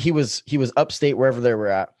family, he was upstate, wherever they were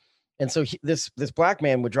at. And so this black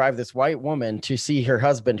man would drive this white woman to see her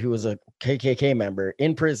husband, who was a KKK member,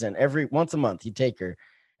 in prison. Once a month, he'd take her.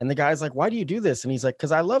 And the guy's like, "Why do you do this?" And he's like,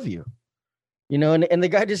 "Because I love you." And the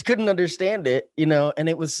guy just couldn't understand it, and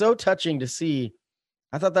it was so touching to see.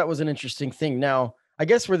 I thought that was an interesting thing. Now, I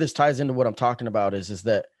guess where this ties into what I'm talking about is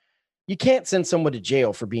that you can't send someone to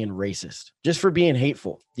jail for being racist, just for being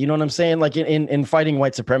hateful. You know what I'm saying? Like in fighting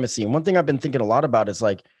white supremacy. And one thing I've been thinking a lot about is,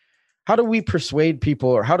 like, how do we persuade people,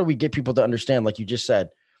 or how do we get people to understand, like you just said,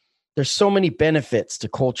 there's so many benefits to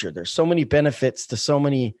culture. There's so many benefits to so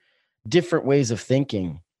many different ways of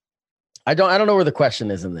thinking. I don't know where the question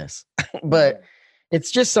is in this, but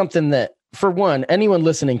it's just something that, for one, anyone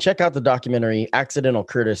listening, check out the documentary Accidental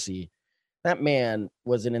Courtesy. That man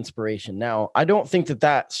was an inspiration. Now, I don't think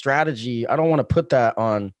that strategy, I don't want to put that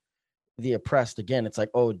on the oppressed. Again, it's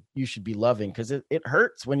like, oh, you should be loving, because it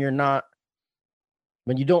hurts when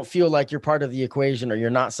when you don't feel like you're part of the equation, or you're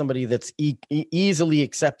not somebody that's easily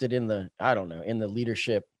accepted in the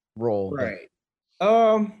leadership role. Right.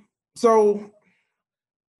 So,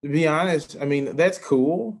 to be honest, I mean, that's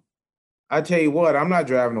cool. I tell you what, I'm not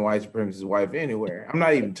driving a white supremacist wife anywhere. I'm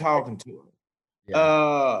not even talking to her.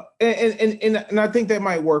 Yeah. And I think that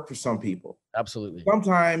might work for some people. Absolutely.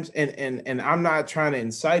 Sometimes, and I'm not trying to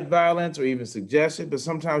incite violence or even suggest it, but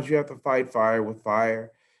sometimes you have to fight fire with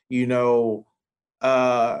fire.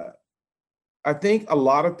 I think a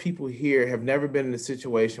lot of people here have never been in a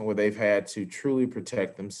situation where they've had to truly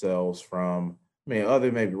protect themselves from,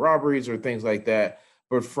 other maybe robberies or things like that,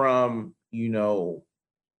 but from,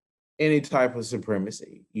 any type of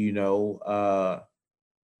supremacy, and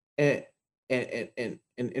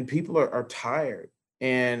people are tired.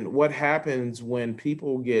 And what happens when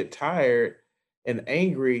people get tired and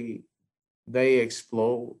angry, they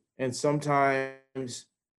explode. And sometimes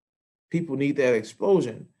people need that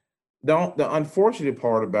explosion. The unfortunate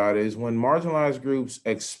part about it is, when marginalized groups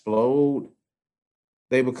explode,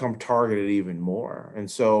 they become targeted even more. And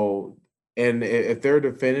so, and if they're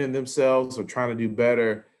defending themselves or trying to do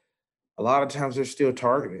better, a lot of times they're still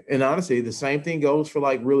targeted. And honestly, the same thing goes for,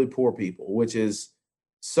 like, really poor people, which is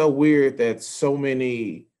so weird that so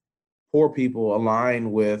many poor people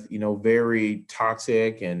align with, very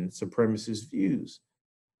toxic and supremacist views.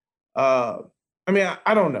 I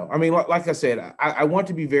don't know. I mean, like I said, I want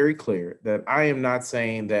to be very clear that I am not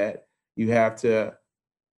saying that you have to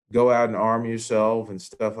go out and arm yourself and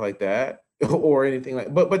stuff like that, or anything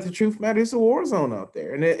like. But the truth matters, it's a war zone out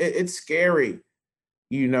there, and it's scary.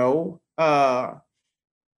 My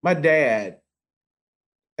dad,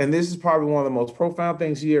 and this is probably one of the most profound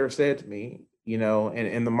things he ever said to me.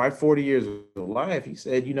 In my 40 years of life, he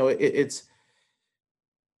said, it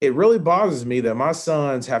really bothers me that my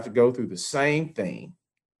sons have to go through the same thing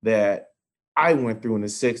that I went through in the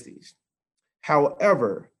 60s.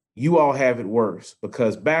 However, you all have it worse,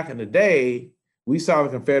 because back in the day, we saw the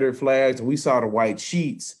Confederate flags and we saw the white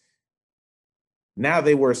sheets. Now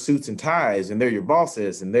they wear suits and ties, and they're your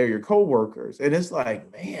bosses and they're your coworkers. And it's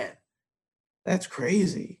like, man, that's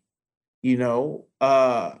crazy.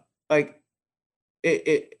 Like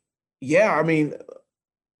yeah, I mean,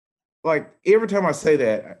 like, every time I say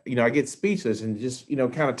that, I get speechless and just,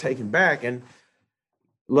 kind of taken back. And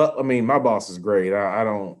I mean, my boss is great. I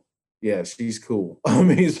don't. Yeah, she's cool. I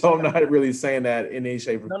mean, so I'm not really saying that in any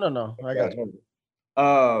shape or No, no, no. I got you.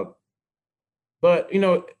 uh, but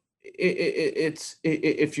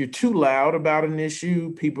if you're too loud about an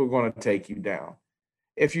issue, people are going to take you down.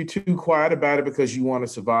 If you're too quiet about it because you want to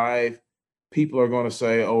survive, people are going to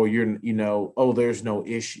say, "Oh, oh, there's no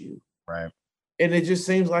issue," Right. and it just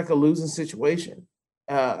seems like a losing situation.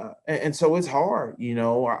 And so it's hard.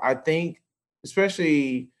 I think,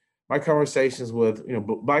 especially my conversations with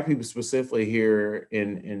Black people specifically here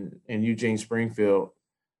in Eugene, Springfield.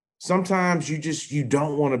 Sometimes you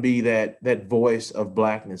don't want to be that voice of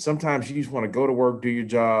Blackness. Sometimes you just want to go to work, do your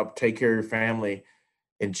job, take care of your family,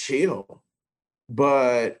 and chill.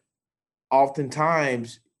 But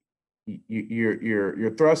oftentimes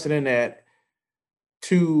you're thrusting in that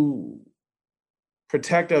to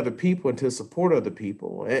protect other people and to support other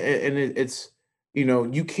people, and it's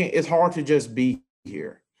you can't. It's hard to just be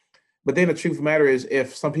here. But then the truth of the matter is,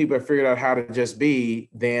 if some people have figured out how to just be,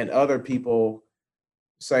 then other people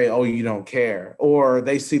say, "Oh, you don't care," or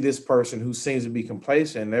they see this person who seems to be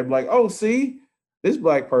complacent. They're like, "Oh, see, this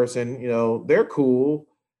Black person, they're cool."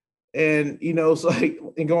 And it's like,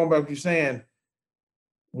 and going back to what you're saying,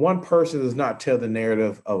 one person does not tell the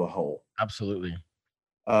narrative of a whole. Absolutely.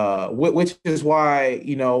 Which is why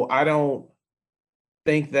I don't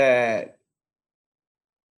think that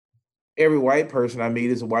every white person I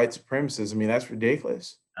meet is a white supremacist. I mean, that's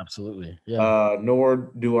ridiculous. Absolutely. Yeah.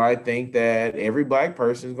 Nor do I think that every Black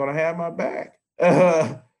person is going to have my back.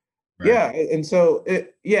 Right. Yeah, and so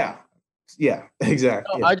yeah, No,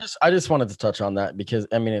 exactly. Yeah. I just wanted to touch on that because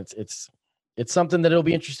I mean it's something that it'll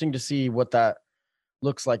be interesting to see what that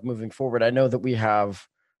looks like moving forward. I know that we have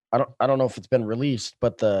I don't know if it's been released,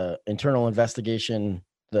 but the internal investigation,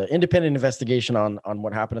 the independent investigation on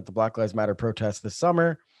what happened at the Black Lives Matter protest this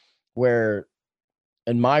summer, where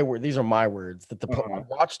in my word, these are my words, that I Uh-huh.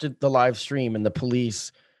 watched the live stream and the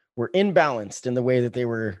police were imbalanced in the way that they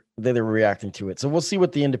were reacting to it. So we'll see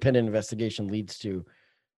what the independent investigation leads to.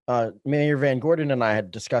 Mayor Van Gordon and I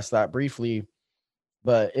had discussed that briefly,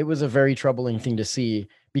 but it was a very troubling thing to see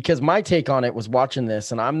because my take on it was watching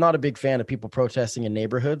this, and I'm not a big fan of people protesting in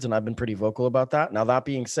neighborhoods, and I've been pretty vocal about that. Now, that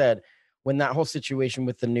being said, when that whole situation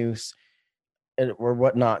with the noose or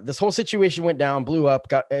whatnot, this whole situation went down, blew up,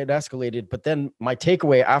 it escalated. But then my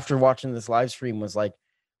takeaway after watching this live stream was like,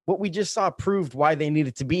 what we just saw proved why they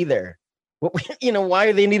needed to be there.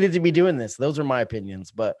 Why they needed to be doing this. Those are my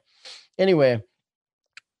opinions. But anyway,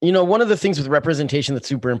 one of the things with representation that's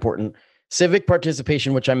super important, civic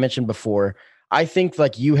participation, which I mentioned before. I think,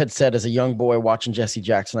 like you had said, as a young boy watching Jesse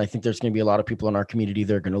Jackson, I think there's going to be a lot of people in our community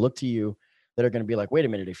that are going to look to you that are going to be like, wait a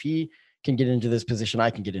minute, if he can get into this position,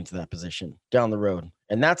 I can get into that position down the road.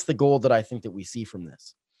 And that's the goal that I think that we see from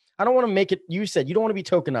this. I don't want to make it, you said you don't want to be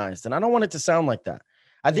tokenized, and I don't want it to sound like that.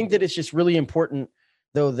 I think that it's just really important,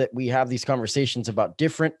 though, that we have these conversations about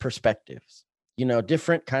different perspectives,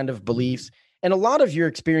 different kind of beliefs. And a lot of your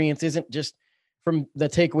experience isn't just from the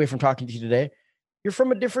takeaway from talking to you today. You're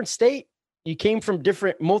from a different state. You came from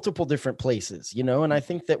multiple different places, and I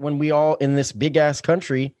think that when we all in this big ass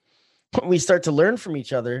country, we start to learn from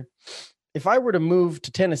each other. If I were to move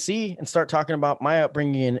to Tennessee and start talking about my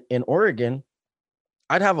upbringing in Oregon,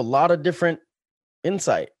 I'd have a lot of different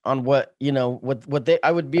insight on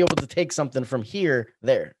I would be able to take something from here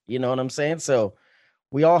there. You know what I'm saying? So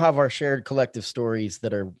we all have our shared collective stories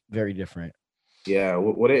that are very different. Yeah.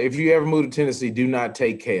 What if you ever move to Tennessee? Do not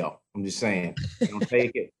take kale. I'm just saying, don't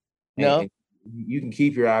take it. No, And you can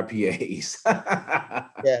keep your IPAs.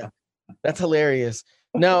 yeah, that's hilarious.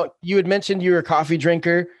 Now, you had mentioned you're a coffee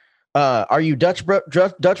drinker. Are you Dutch Bros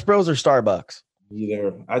or Starbucks?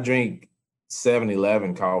 Either I drink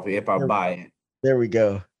 7-Eleven coffee if I There, buy it. there we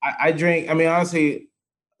go. I drink. I mean, honestly,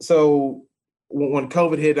 so when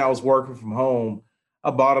COVID hit, and I was working from home.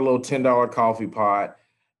 I bought a little $10 coffee pot,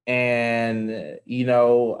 and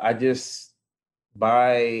I just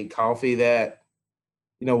buy coffee that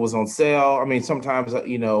was on sale. I mean, sometimes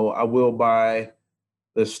I will buy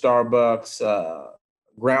the Starbucks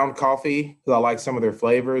ground coffee because I like some of their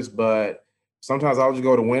flavors, but sometimes I'll just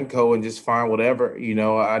go to Winco and just find whatever.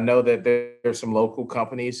 I know that there's some local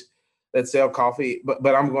companies that sell coffee,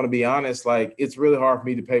 but I'm going to be honest, like it's really hard for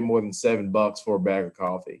me to pay more than $7 for a bag of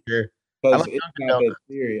coffee Sure. I because like it's Dunkin' not that Donuts.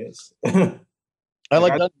 serious. I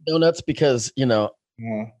Like like Dunkin' Donuts because, uh,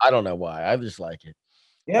 I don't know why. I just like it.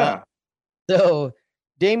 Uh, yeah, so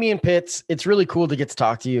Damian Pitts, it's really cool to get to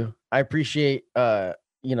talk to you. I appreciate getting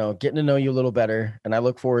to know you a little better, and I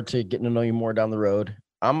look forward to getting to know you more down the road.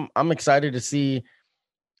 I'm excited to see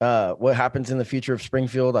what happens in the future of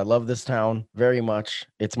Springfield. I love this town very much.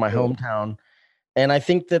 It's my hometown. And I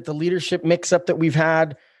think that the leadership mix up that we've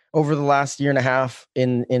had over the last year and a half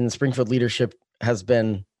in Springfield leadership has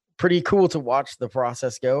been pretty cool to watch the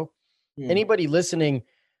process go. Anybody listening,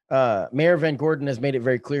 Mayor Van Gordon has made it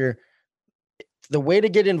very clear the way to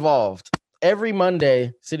get involved. Every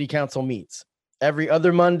Monday, city council meets. Every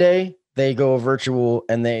other Monday, they go virtual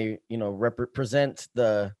and they, represent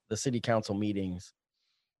the city council meetings.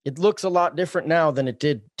 It looks a lot different now than it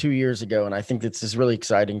did 2 years ago, and I think this is really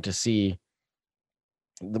exciting to see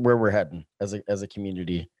where we're heading as a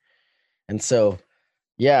community. And so,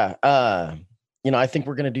 yeah, I think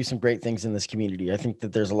we're going to do some great things in this community. I think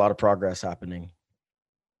that there's a lot of progress happening.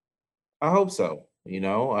 I hope so, and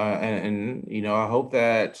I hope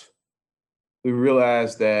that we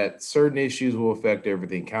realize that certain issues will affect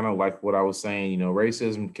everything, kind of like what I was saying,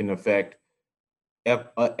 racism can affect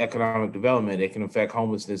economic development, it can affect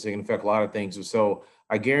homelessness, it can affect a lot of things. So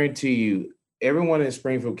I guarantee you, everyone in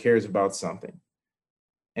Springfield cares about something,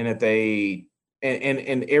 and that they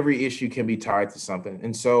and every issue can be tied to something.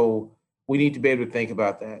 And so we need to be able to think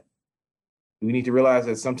about that. We need to realize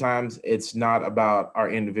that sometimes it's not about our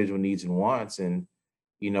individual needs and wants. And,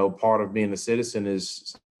 part of being a citizen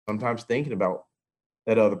is sometimes thinking about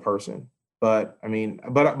that other person. But I mean,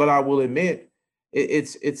 but I will admit,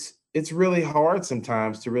 it's really hard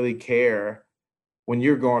sometimes to really care when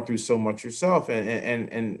you're going through so much yourself.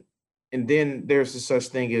 And then there's a such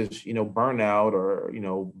thing as, burnout or,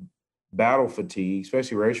 battle fatigue,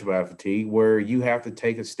 especially racial battle fatigue, where you have to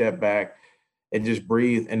take a step back and just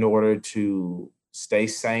breathe in order to stay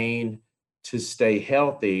sane, to stay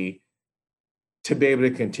healthy, to be able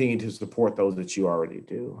to continue to support those that you already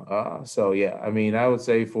do. So yeah, I mean, I would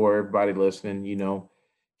say for everybody listening,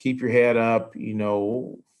 keep your head up,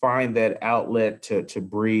 find that outlet to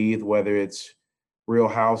breathe, whether it's Real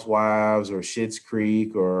Housewives or Schitt's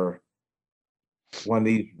Creek or one of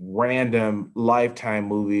these random Lifetime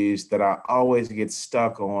movies that I always get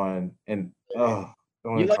stuck on. And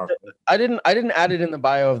don't even talk about it. I didn't add it in the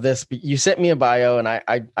bio of this, but you sent me a bio and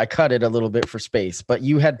I cut it a little bit for space. But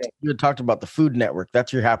you had talked about the Food Network.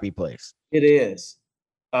 That's your happy place. It is.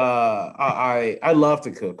 I love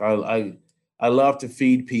to cook. I love to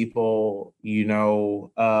feed people,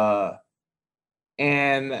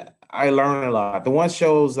 and I learn a lot. The one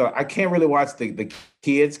shows I can't really watch the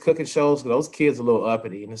kids cooking shows because those kids are a little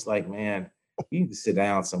uppity, and it's like, man, you need to sit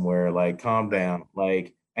down somewhere, like calm down.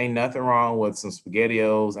 Like, ain't nothing wrong with some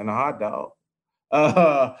SpaghettiOs and a hot dog.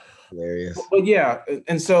 Hilarious. But yeah,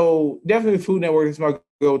 and so definitely Food Network is my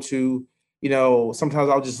go-to. Sometimes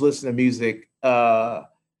I'll just listen to music. And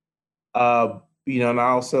I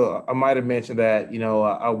might have mentioned that,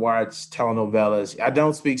 I watch telenovelas. I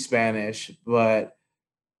don't speak Spanish, but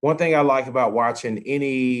one thing I like about watching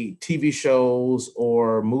any TV shows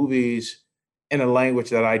or movies in a language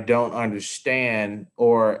that I don't understand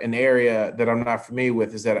or an area that I'm not familiar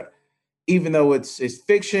with is that even though it's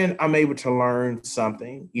fiction, I'm able to learn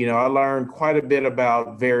something. I learned quite a bit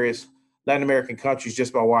about various Latin American countries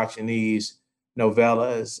just by watching these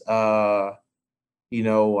novellas. I've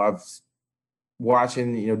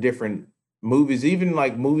watching, different movies, even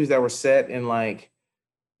like movies that were set in like,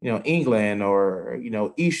 England or,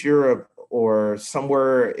 East Europe or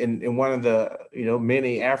somewhere in one of the,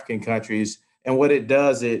 many African countries. And what it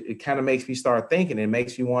does, it kind of makes me start thinking. It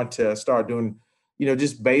makes you want to start doing,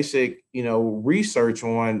 just basic, research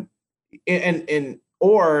on,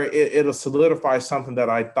 or it'll solidify something that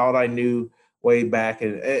I thought I knew way back.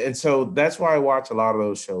 And so that's why I watch a lot of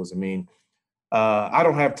those shows. I mean, I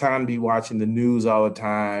don't have time to be watching the news all the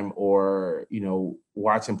time or,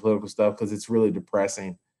 watching political stuff because it's really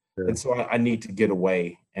depressing. Sure. And so I need to get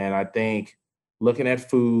away. And I think looking at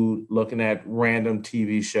food, looking at random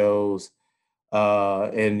TV shows,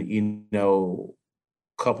 and, a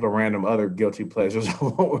couple of random other guilty pleasures I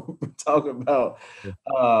won't talk about,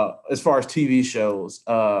 as far as TV shows,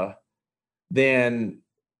 then,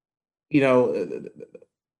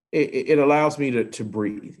 it allows me to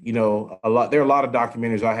breathe. There are a lot of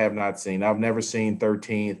documentaries I have not seen. I've never seen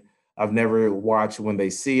 13th. I've never watched When They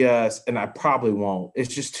See Us, and I probably won't.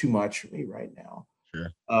 It's just too much for me right now.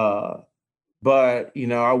 Sure. But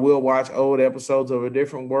I will watch old episodes of A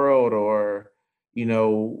Different World or,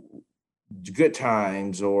 Good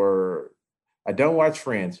Times, or I don't watch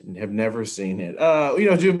Friends and have never seen it. But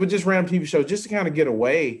just random TV shows just to kind of get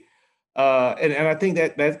away. And I think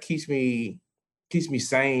that keeps me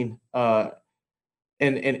sane, and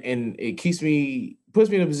it puts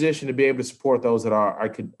me in a position to be able to support those that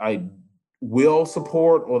I will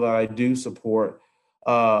support or that I do support.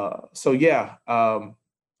 So yeah, I'm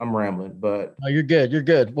rambling, but no, you're good. You're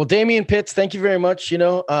good. Well, Damian Pitts, thank you very much.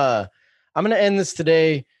 I'm going to end this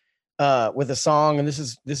today with a song, and this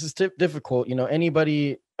is difficult. You know,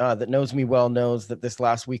 anybody that knows me well knows that this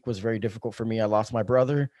last week was very difficult for me. I lost my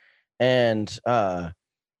brother, and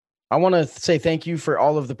I want to say thank you for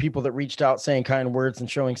all of the people that reached out saying kind words and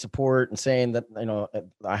showing support and saying that, you know,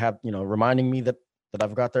 I have, you know, reminding me that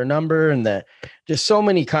I've got their number, and that just so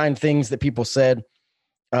many kind things that people said.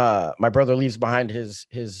 My brother leaves behind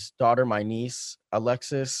his daughter, my niece,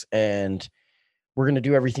 Alexis, and we're going to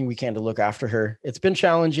do everything we can to look after her. It's been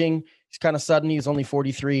challenging. It's kind of sudden. He's only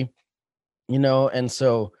 43, you know? And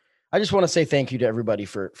so I just want to say thank you to everybody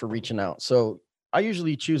for reaching out. So I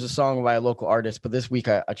usually choose a song by a local artist, but this week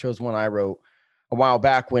I chose one I wrote a while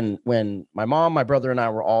back when my mom, my brother, and I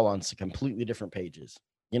were all on some completely different pages.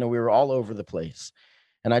 You know, we were all over the place.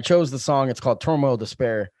 And I chose the song. It's called Turmoil,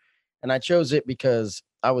 Despair. And I chose it because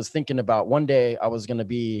I was thinking about one day I was going to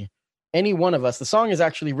be any one of us. The song is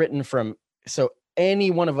actually written so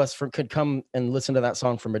any one of us could come and listen to that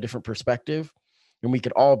song from a different perspective, and we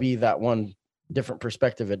could all be that one different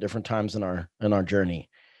perspective at different times in our journey.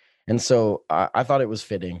 And so I thought it was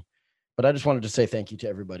fitting, but I just wanted to say thank you to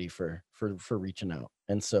everybody for reaching out.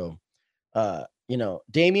 And so, you know,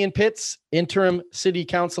 Damian Pitts, interim city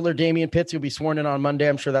councilor, Damian Pitts, you'll be sworn in on Monday.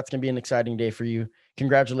 I'm sure that's going to be an exciting day for you.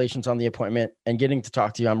 Congratulations on the appointment and getting to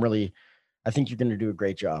talk to you. I think you're going to do a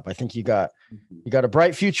great job. I think you got a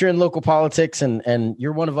bright future in local politics, and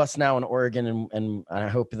you're one of us now in Oregon. And I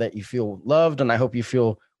hope that you feel loved, and I hope you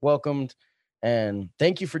feel welcomed. And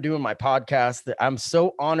thank you for doing my podcast. I'm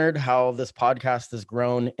so honored how this podcast has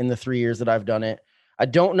grown in the 3 years that I've done it. I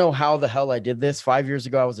don't know how the hell I did this. 5 years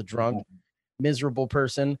ago, I was a drunk, miserable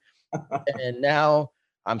person. And now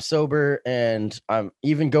I'm sober, and I'm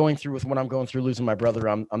even going through with what I'm going through, losing my brother.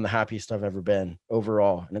 I'm the happiest I've ever been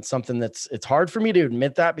overall. And it's something it's hard for me to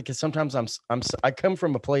admit that, because sometimes I come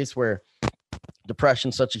from a place where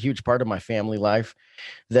depression's such a huge part of my family life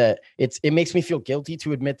that it makes me feel guilty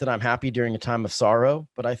to admit that I'm happy during a time of sorrow.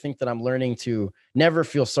 But I think that I'm learning to never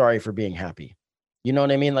feel sorry for being happy. You know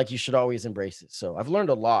what I mean? Like, you should always embrace it. So I've learned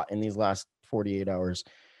a lot in these last 48 hours.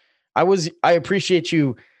 I appreciate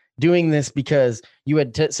you doing this, because you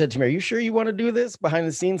had said to me, are you sure you want to do this behind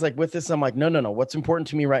the scenes? Like with this, I'm like, no. What's important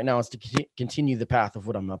to me right now is to continue the path of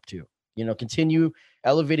what I'm up to, you know, continue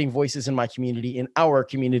elevating voices in my community, in our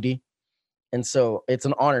community. And so it's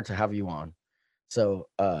an honor to have you on. So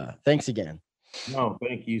thanks again. No,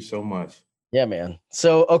 thank you so much. Yeah, man.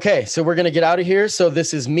 So, okay. So we're going to get out of here. So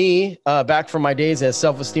this is me back from my days as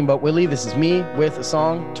Self-Esteem But Willie. This is me with a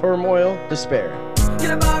song, Turmoil, Despair.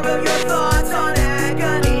 Can I borrow your thoughts on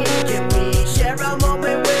agony? Can we share a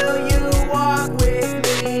moment? Will you walk with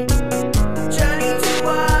me? Journey to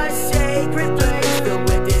a sacred place filled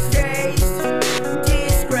with distaste,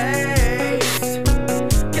 disgrace.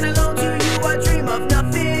 Can I loan to you a dream of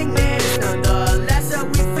nothingness? Nonetheless,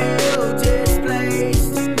 we feel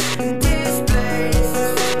displaced, erased.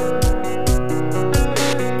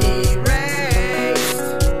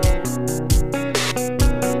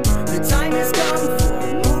 The time has come for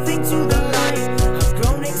moving to the light. I've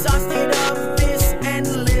grown exhausted of this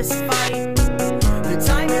endless fight. The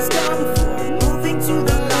time has come for moving to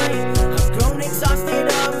the light. I've grown exhausted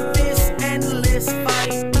of this endless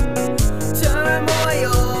fight.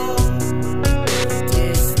 Turmoil,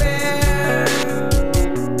 despair.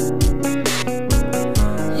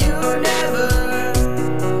 You never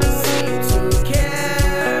seem to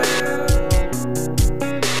care.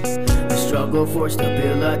 The struggle for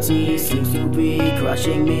stability seems to be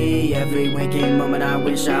crushing me. Every waking moment I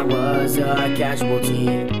wish I was a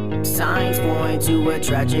casualty. Signs point to a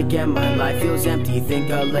tragic end. My life feels empty. Think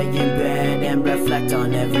I'll lay in bed and reflect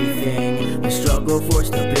on everything. The struggle for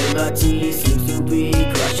stability seems to be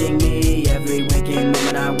crushing me. Every waking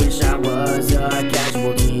moment I wish I was a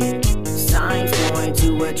casualty. Signs point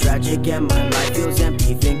to a tragic end. My life feels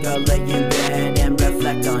empty. Think I'll lay in bed and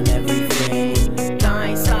reflect on everything.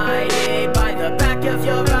 Blindsided by the back of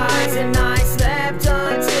your eyes, and I slept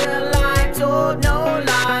until I told no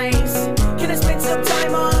lies. Can I spend some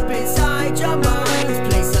time up inside your mind?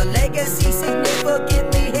 Place a legacy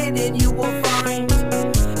significantly hidden, you will find.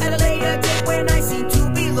 At a later date when I seem to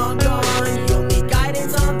be long gone, you'll need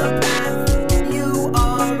guidance on the path you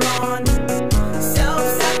are on.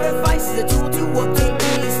 Self-sacrifice is a tool to obtain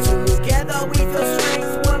peace. Together we feel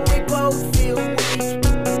strength when we both feel weak.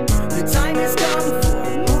 The time has come for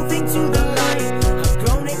moving to the light. I've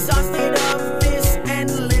grown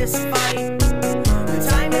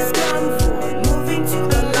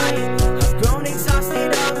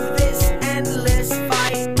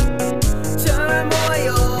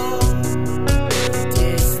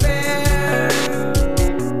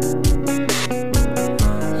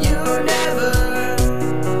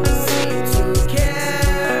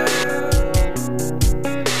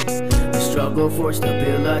struggle for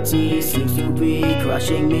stability seems to be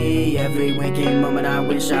crushing me. Every waking moment I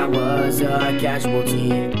wish I was a casualty.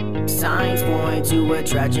 Signs point to a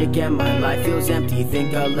tragic end, my life feels empty.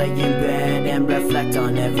 Think I'll lay in bed and reflect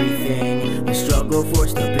on everything. The struggle for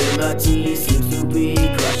stability seems to be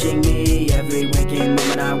crushing me. Every waking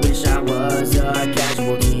moment I wish I was a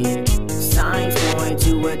casualty. Signs point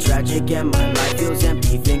to a tragic end, my life feels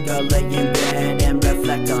empty. Think I'll lay in bed